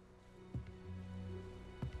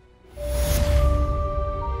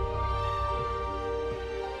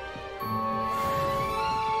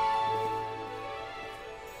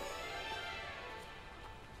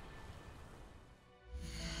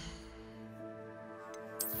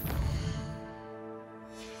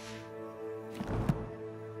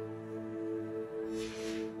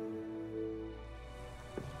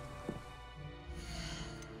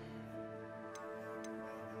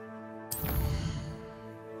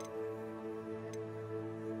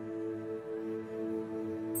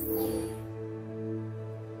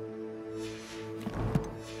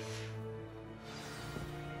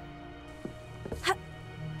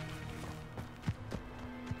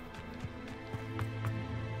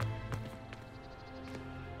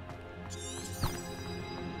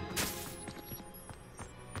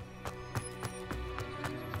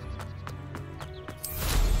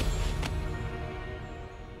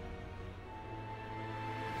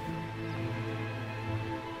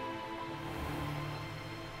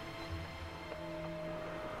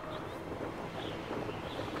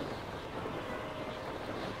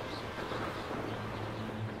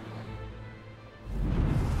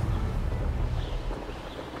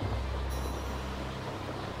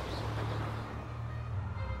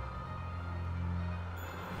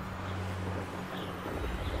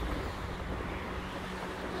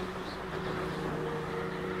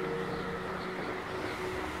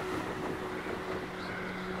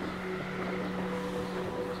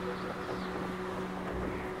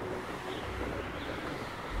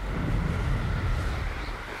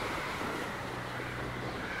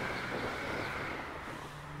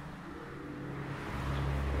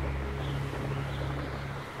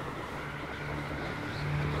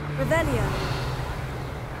 Revelio.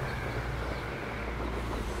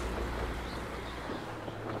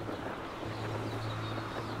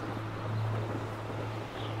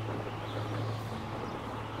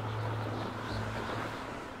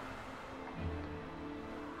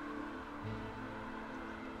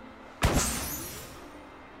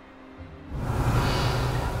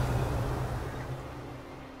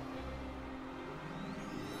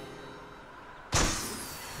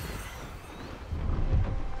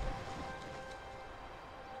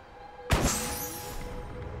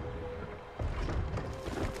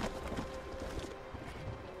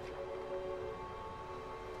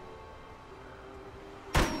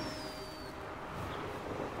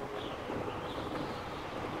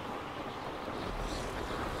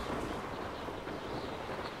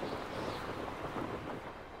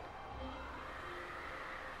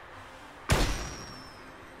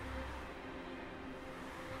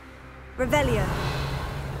 Revelio.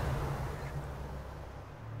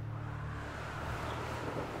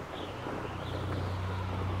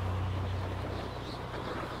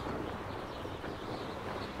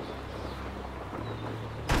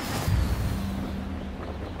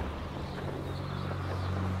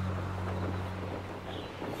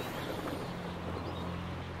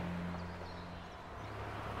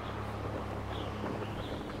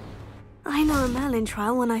 I know a Merlin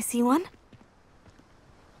trial when I see one.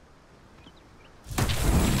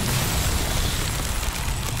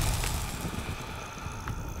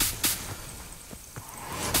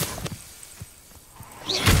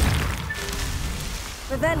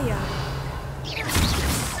 Revelio.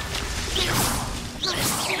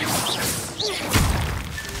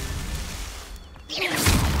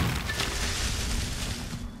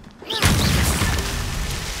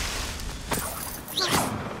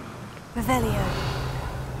 Revelio.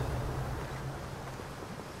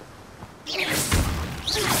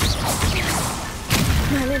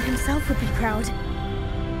 Merlin himself would be proud.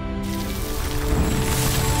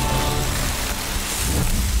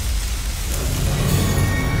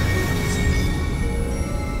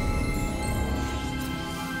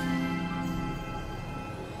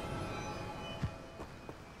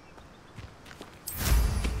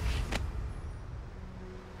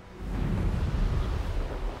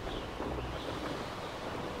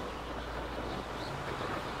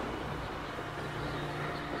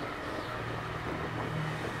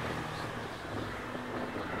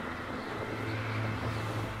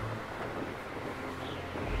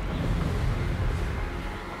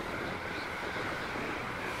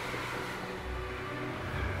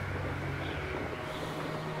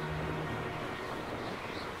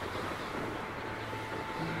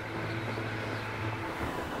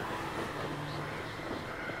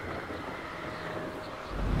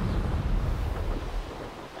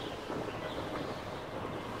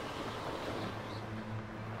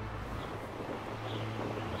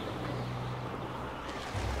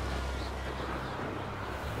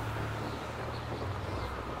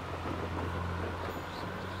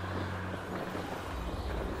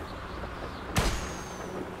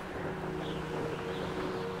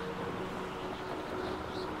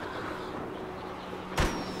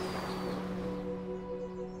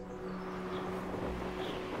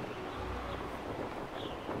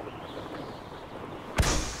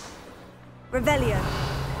 Revelio.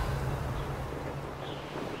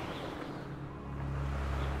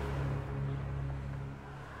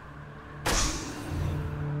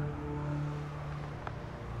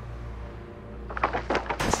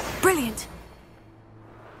 Brilliant.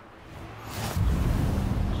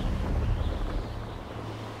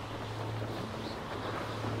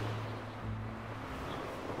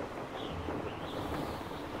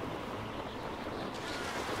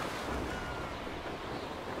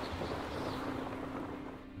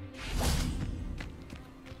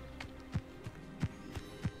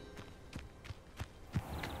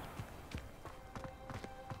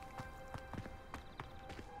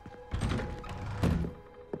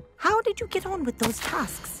 How did you get on with those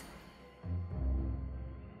tasks?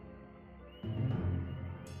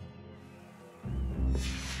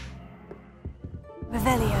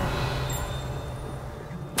 Revelio.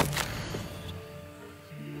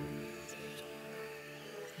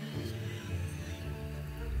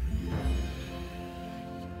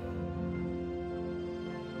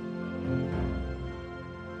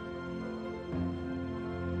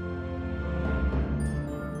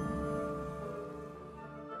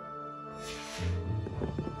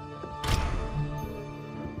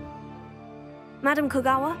 Madam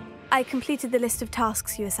Kogawa, I completed the list of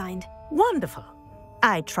tasks you assigned. Wonderful.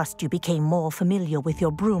 I trust you became more familiar with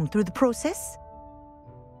your broom through the process?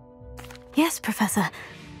 Yes, Professor.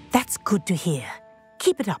 That's good to hear.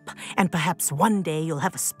 Keep it up, and perhaps one day you'll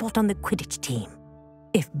have a spot on the Quidditch team.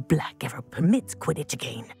 If Black ever permits Quidditch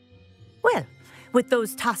again. Well, with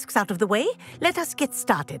those tasks out of the way, let us get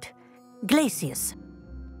started. Glacius.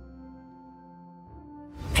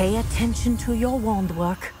 Pay attention to your wand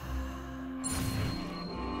work.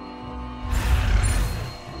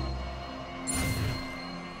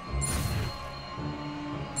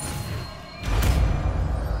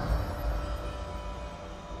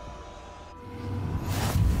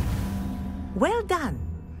 Well done.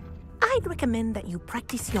 I'd recommend that you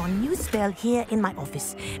practice your new spell here in my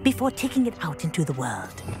office before taking it out into the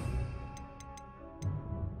world.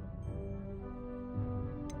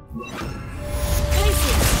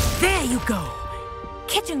 Glacius! There you go!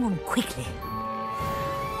 Catching on quickly.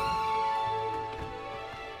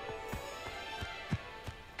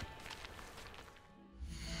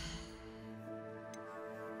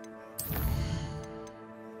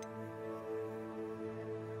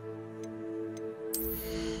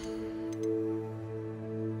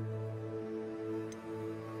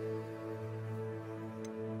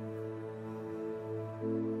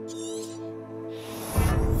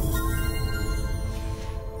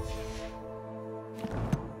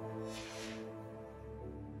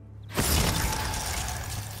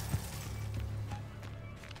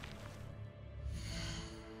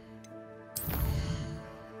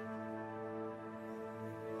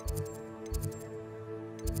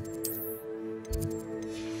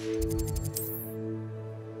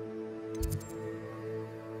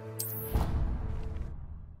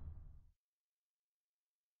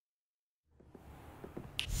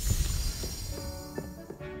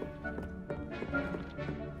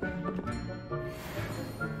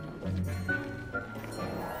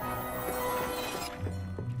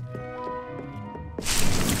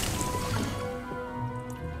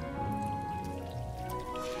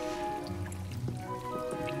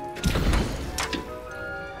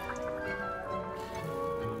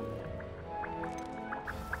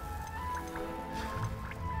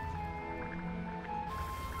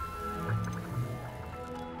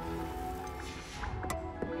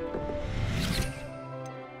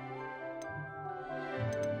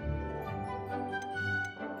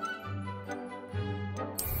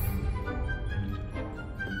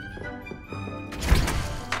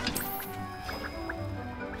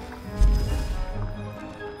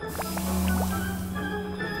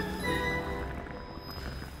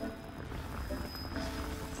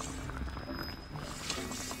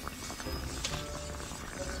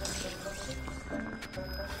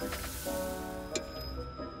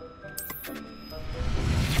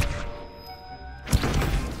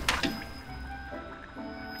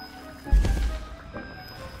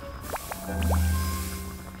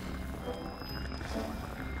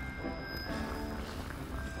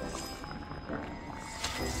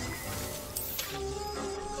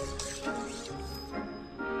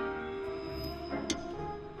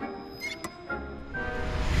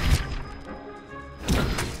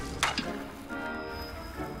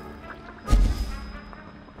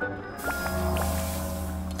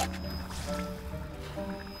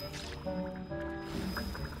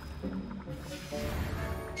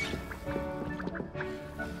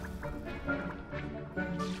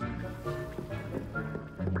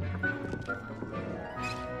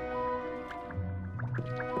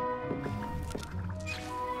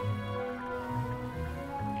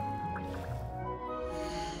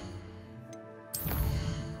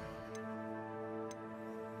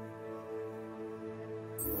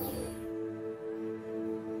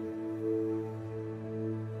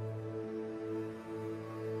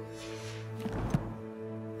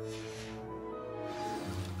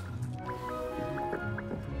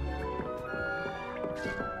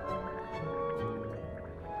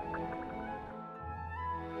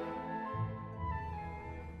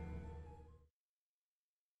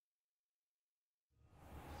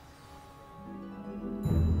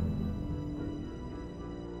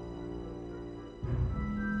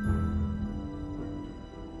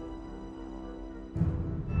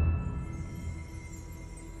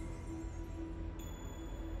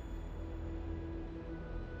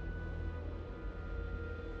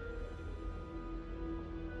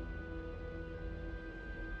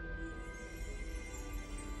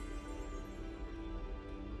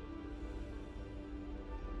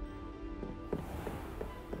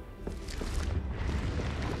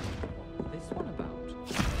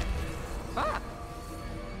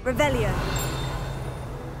 Revelio.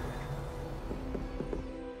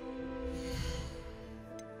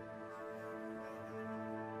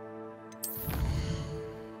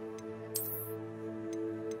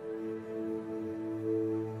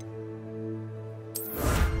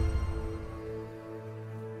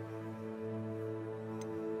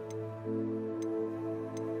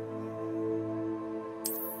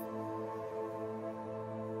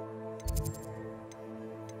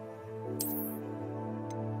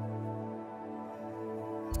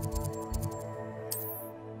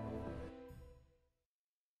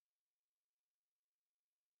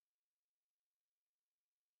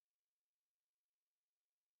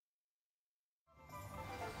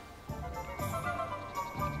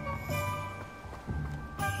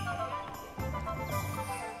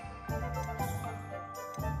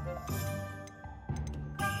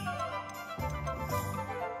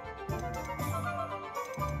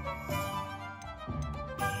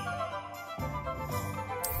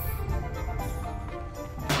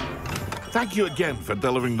 Thank you again for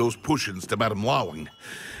delivering those potions to Madame Lawing.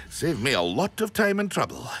 Saved me a lot of time and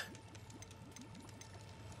trouble.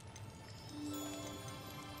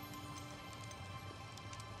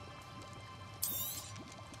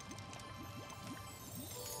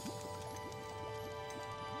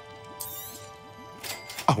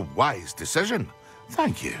 A wise decision.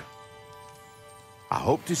 Thank you. I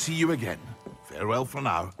hope to see you again. Farewell for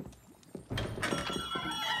now.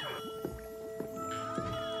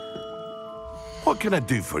 What can I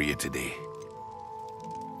do for you today?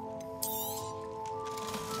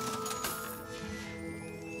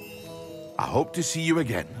 I hope to see you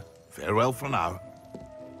again. Farewell for now.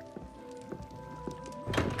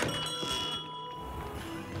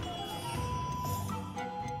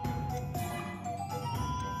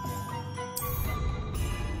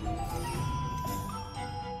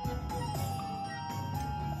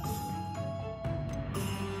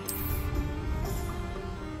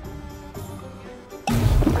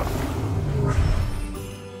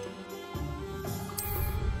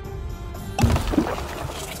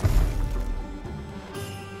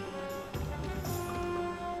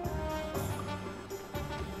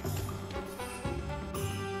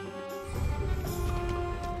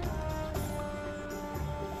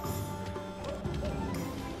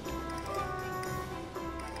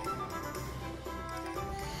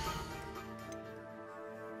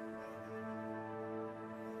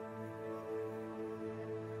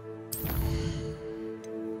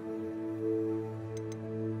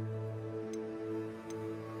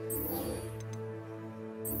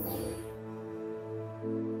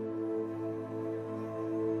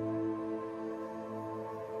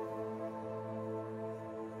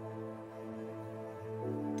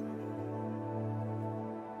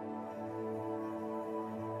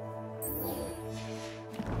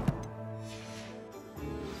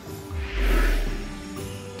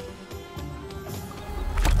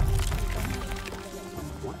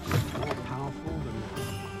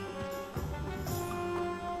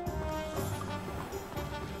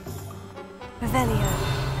 Revelio.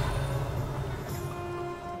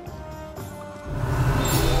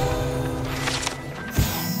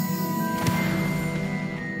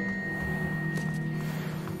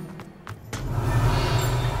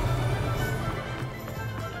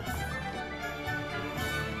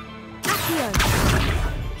 Accio.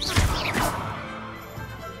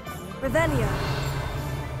 Revelio.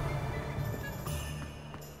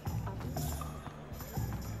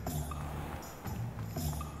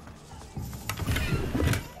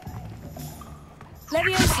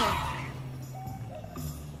 Levioso.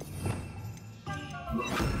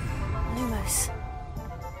 Lumos.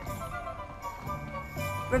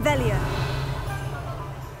 Revelio.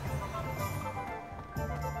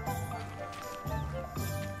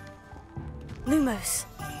 Lumos.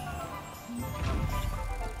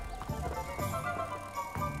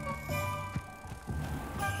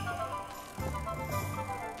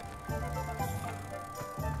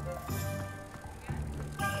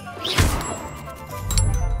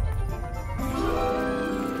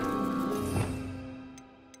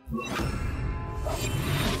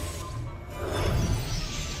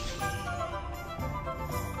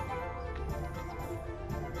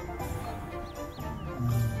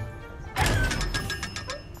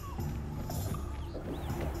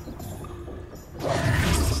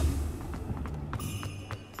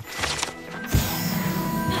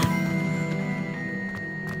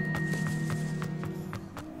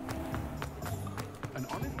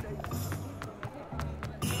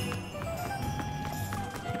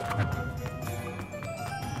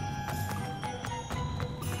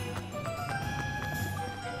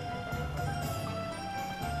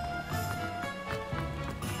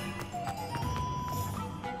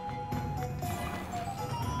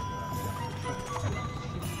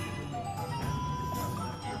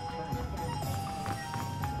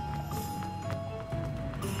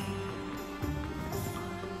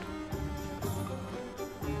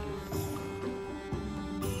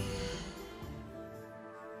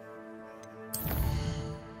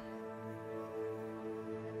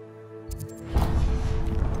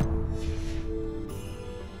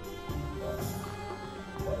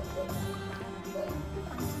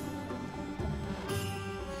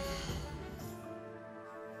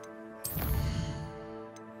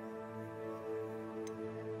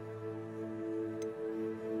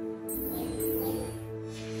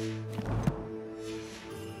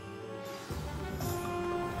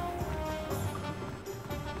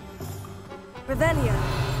 Revelio.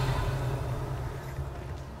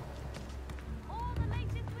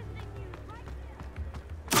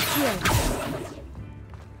 Accio.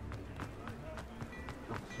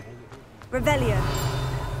 Revelio.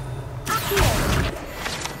 Accio.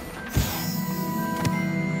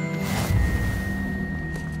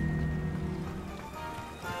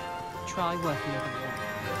 Try working with it.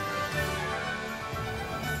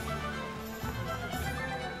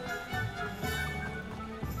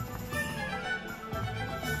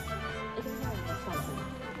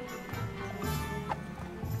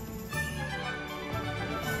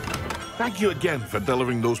 Thank you again for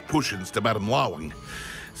delivering those potions to Baron Lawing.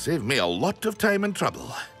 Saved me a lot of time and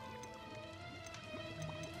trouble.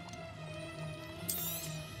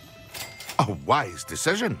 A wise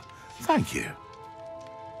decision. Thank you.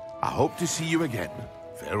 I hope to see you again.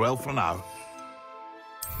 Farewell for now.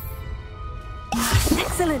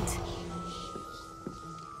 Excellent.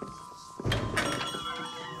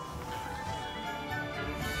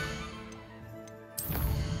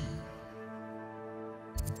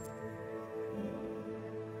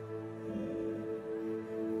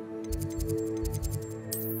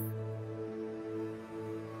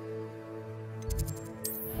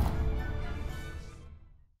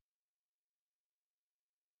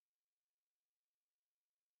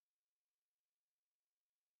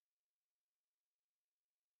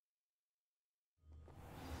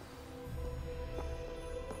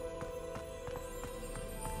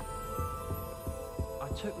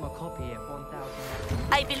 I took my copy at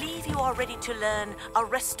 1,000. I believe you are ready to learn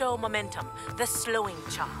Arresto Momentum, the slowing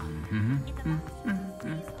charm.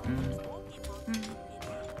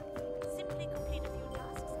 Simply complete a few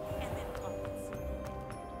tasks and then comments.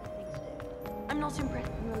 I'm not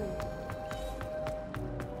impressed, really.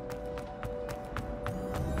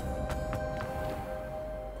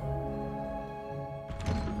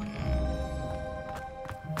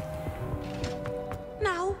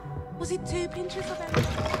 Now, was it 2 pinches of everything?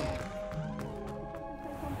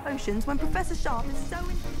 Potions when Professor Sharp is so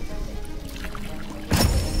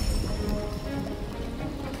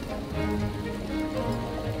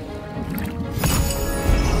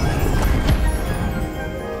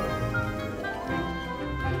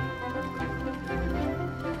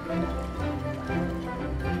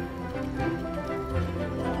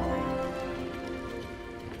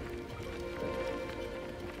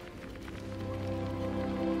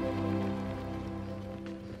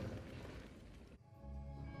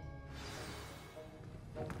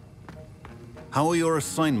How are your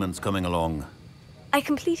assignments coming along? I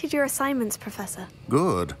completed your assignments, Professor.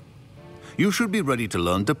 Good. You should be ready to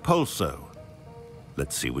learn Depulso.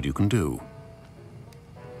 Let's see what you can do.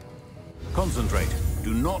 Concentrate.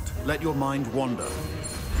 Do not let your mind wander.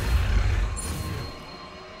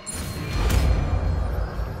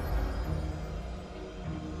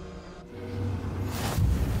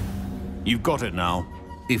 You've got it now.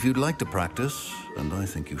 If you'd like to practice, and I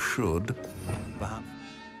think you should, perhaps...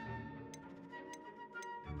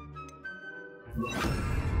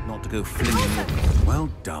 Not to go flinging... Well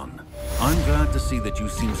done. I'm glad to see that you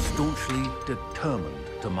seem staunchly determined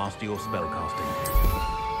to master your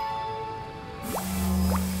spellcasting.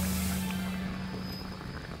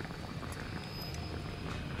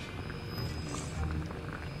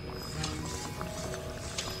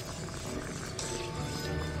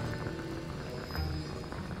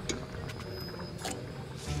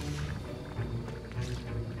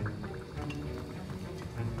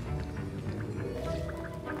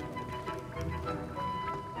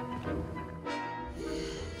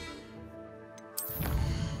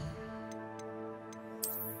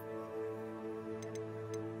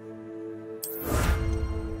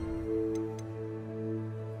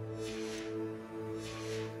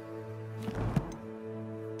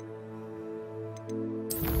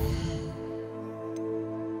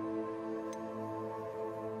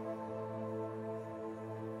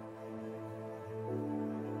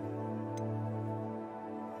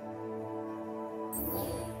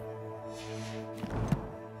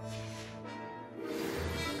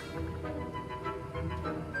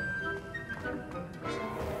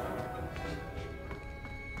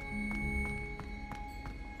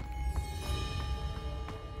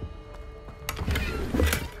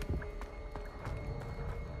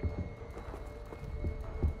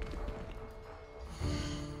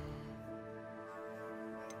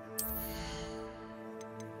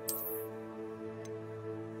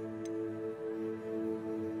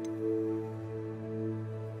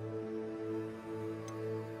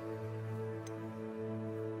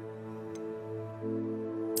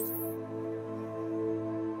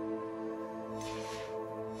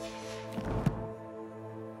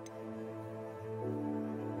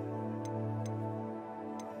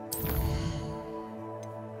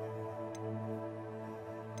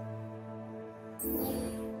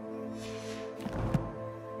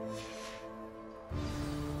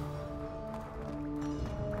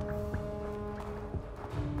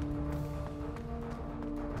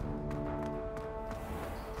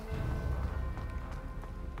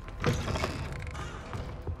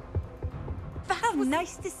 How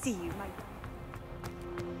nice to see you, my...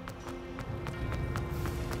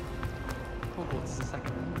 Hogwarts is a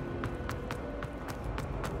second.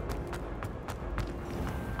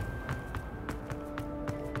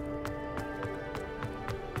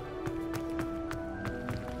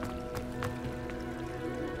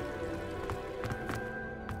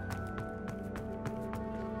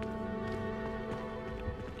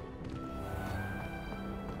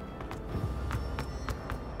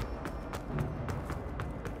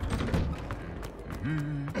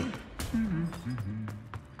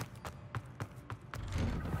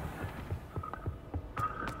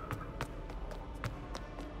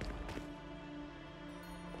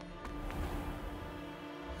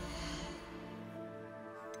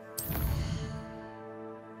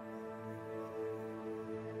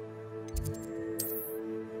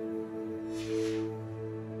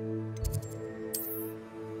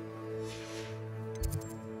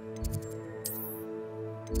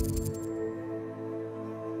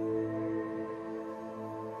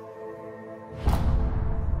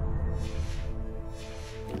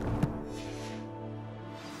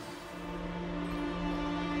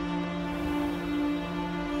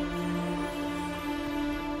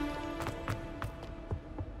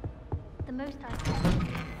 The most I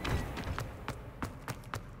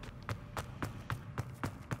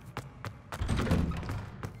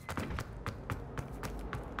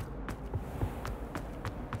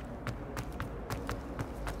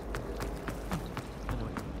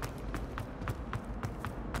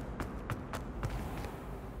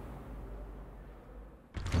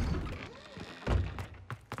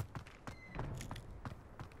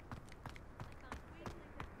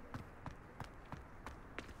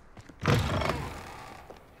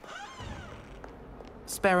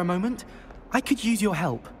Spare a moment? I could use your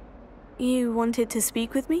help. You wanted to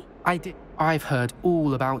speak with me? I did. I've heard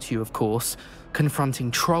all about you, of course,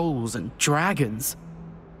 confronting trolls and dragons.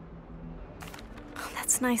 Oh,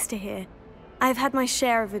 that's nice to hear. I've had my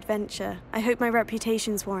share of adventure. I hope my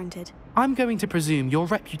reputation's warranted. I'm going to presume your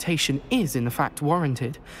reputation is in fact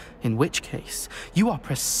warranted, in which case, you are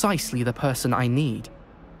precisely the person I need.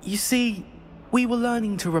 You see, we were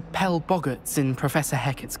learning to repel boggarts in Professor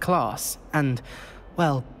Hecat's class, and,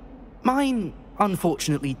 well, mine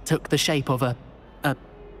unfortunately took the shape of a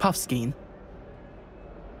puffskein.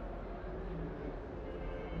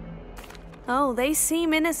 Oh, they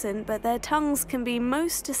seem innocent, but their tongues can be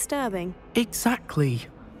most disturbing. Exactly.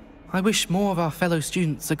 I wish more of our fellow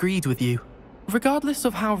students agreed with you. Regardless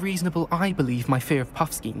of how reasonable I believe my fear of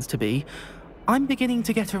puffskeins to be, I'm beginning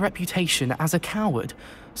to get a reputation as a coward.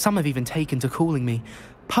 Some have even taken to calling me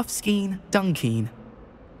Puffskein Dunkeen.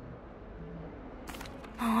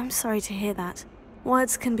 Oh, I'm sorry to hear that.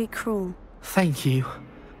 Words can be cruel. Thank you.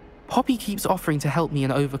 Poppy keeps offering to help me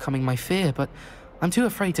in overcoming my fear, but I'm too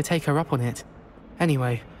afraid to take her up on it.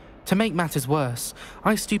 Anyway, to make matters worse,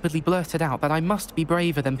 I stupidly blurted out that I must be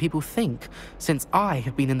braver than people think, since I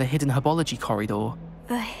have been in the hidden herbology corridor.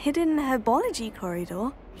 The hidden herbology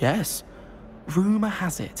corridor? Yes. Rumour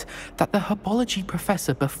has it that the herbology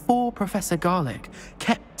professor before Professor Garlic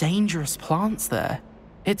kept dangerous plants there.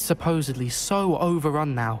 It's supposedly so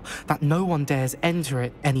overrun now that no one dares enter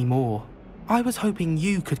it anymore. I was hoping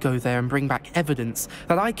you could go there and bring back evidence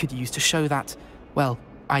that I could use to show that, well,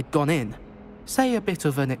 I'd gone in. Say a bit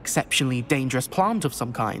of an exceptionally dangerous plant of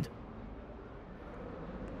some kind.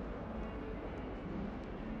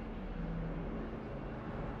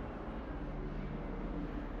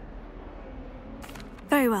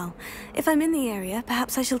 Very well. If I'm in the area,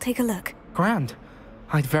 perhaps I shall take a look. Grand.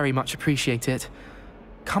 I'd very much appreciate it.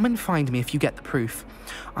 Come and find me if you get the proof.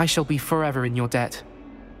 I shall be forever in your debt.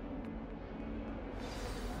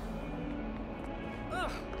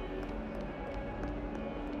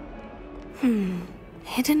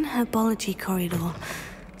 Hidden herbology corridor.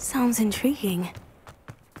 Sounds intriguing.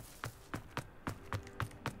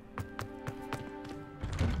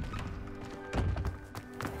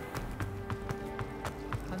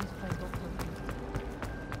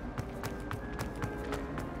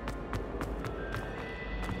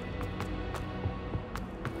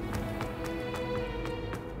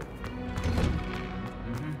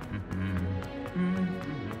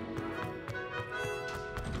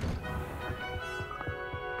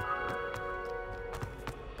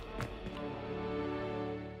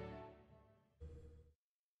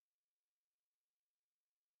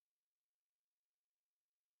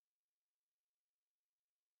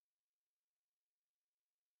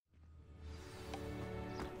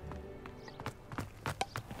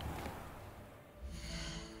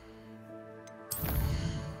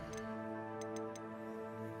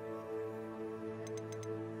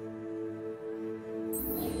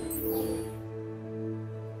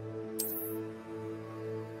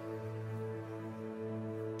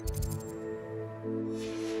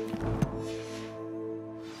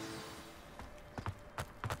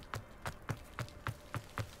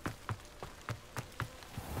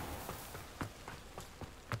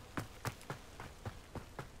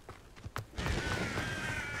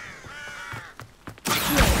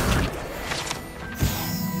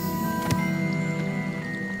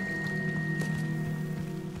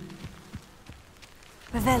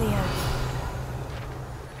 Revelio.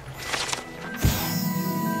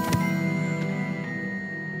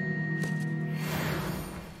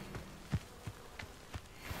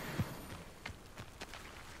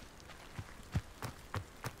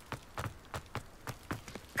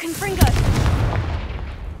 Confringo!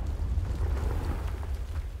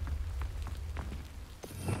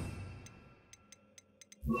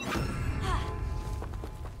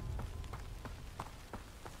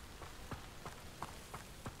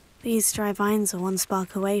 These dry vines are one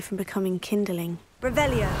spark away from becoming kindling.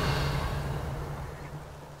 Revelio!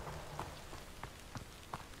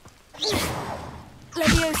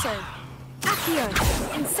 Levioso! Accio!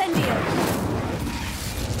 Incendio!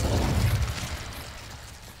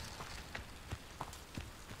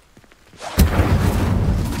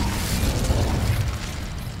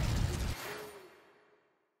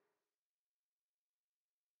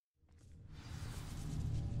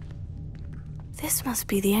 This must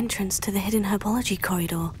be the entrance to the hidden herbology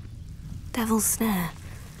corridor. Devil's Snare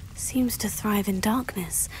seems to thrive in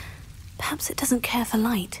darkness. Perhaps it doesn't care for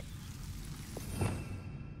light.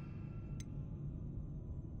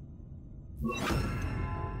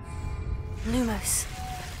 Lumos.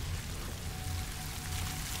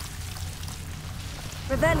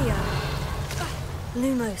 Revelio.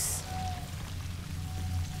 Lumos.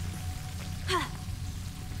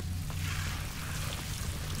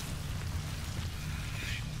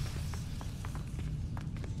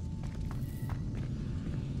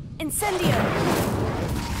 Incendio!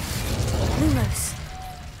 Lumos.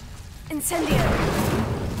 Incendio!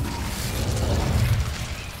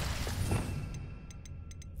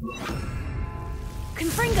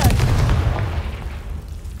 Confringo!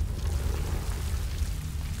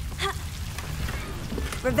 Ha!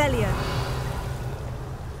 Revelio!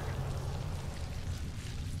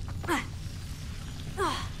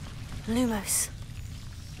 Lumos.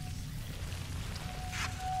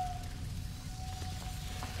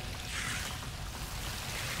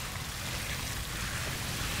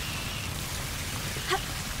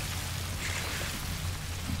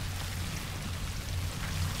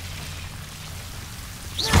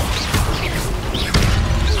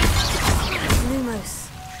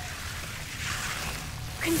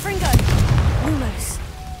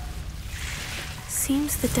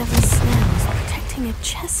 Seems the Devil's Snare was protecting a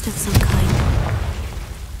chest of some kind.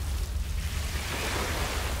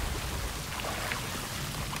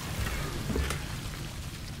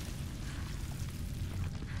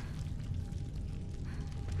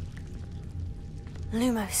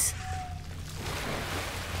 Lumos.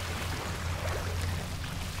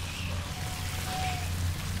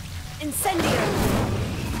 Incendio!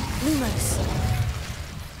 Lumos.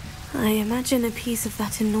 I imagine a piece of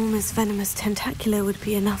that enormous venomous tentacular would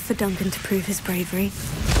be enough for Duncan to prove his bravery.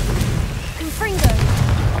 Confringo!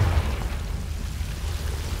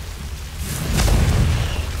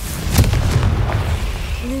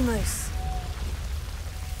 Lumos.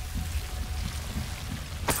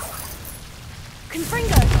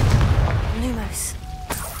 Confringo! Lumos.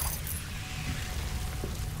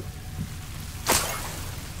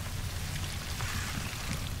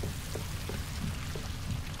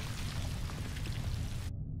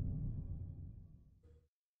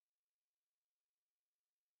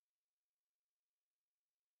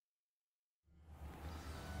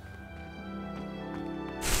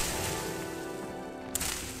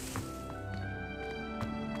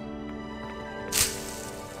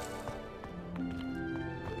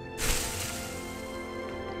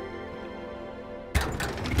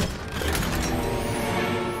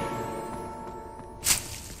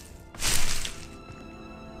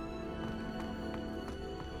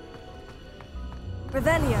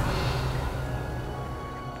 Revelio.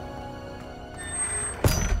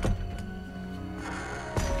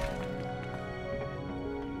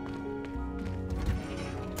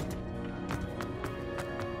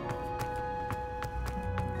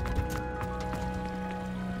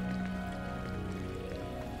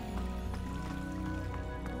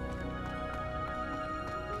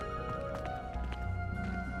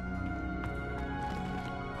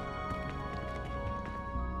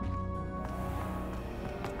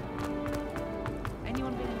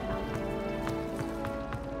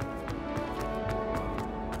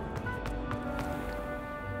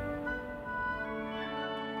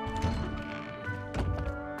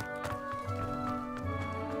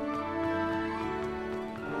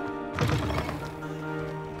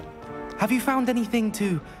 Have you found anything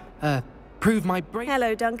to, prove my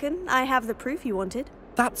Hello, Duncan. I have the proof you wanted.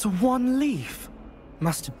 That's one leaf.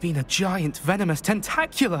 Must have been a giant venomous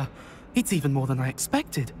tentacula. It's even more than I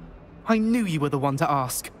expected. I knew you were the one to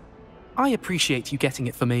ask. I appreciate you getting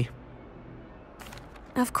it for me.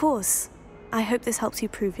 Of course. I hope this helps you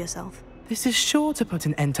prove yourself. This is sure to put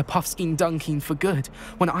an end to Puffskein Dunkeen for good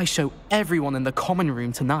when I show everyone in the common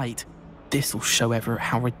room tonight. This'll show Everett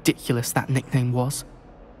how ridiculous that nickname was.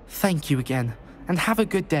 Thank you again, and have a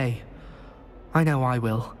good day. I know I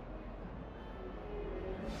will.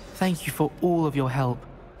 Thank you for all of your help.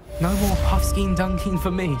 No more Puffskein Dunkeen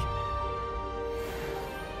for me.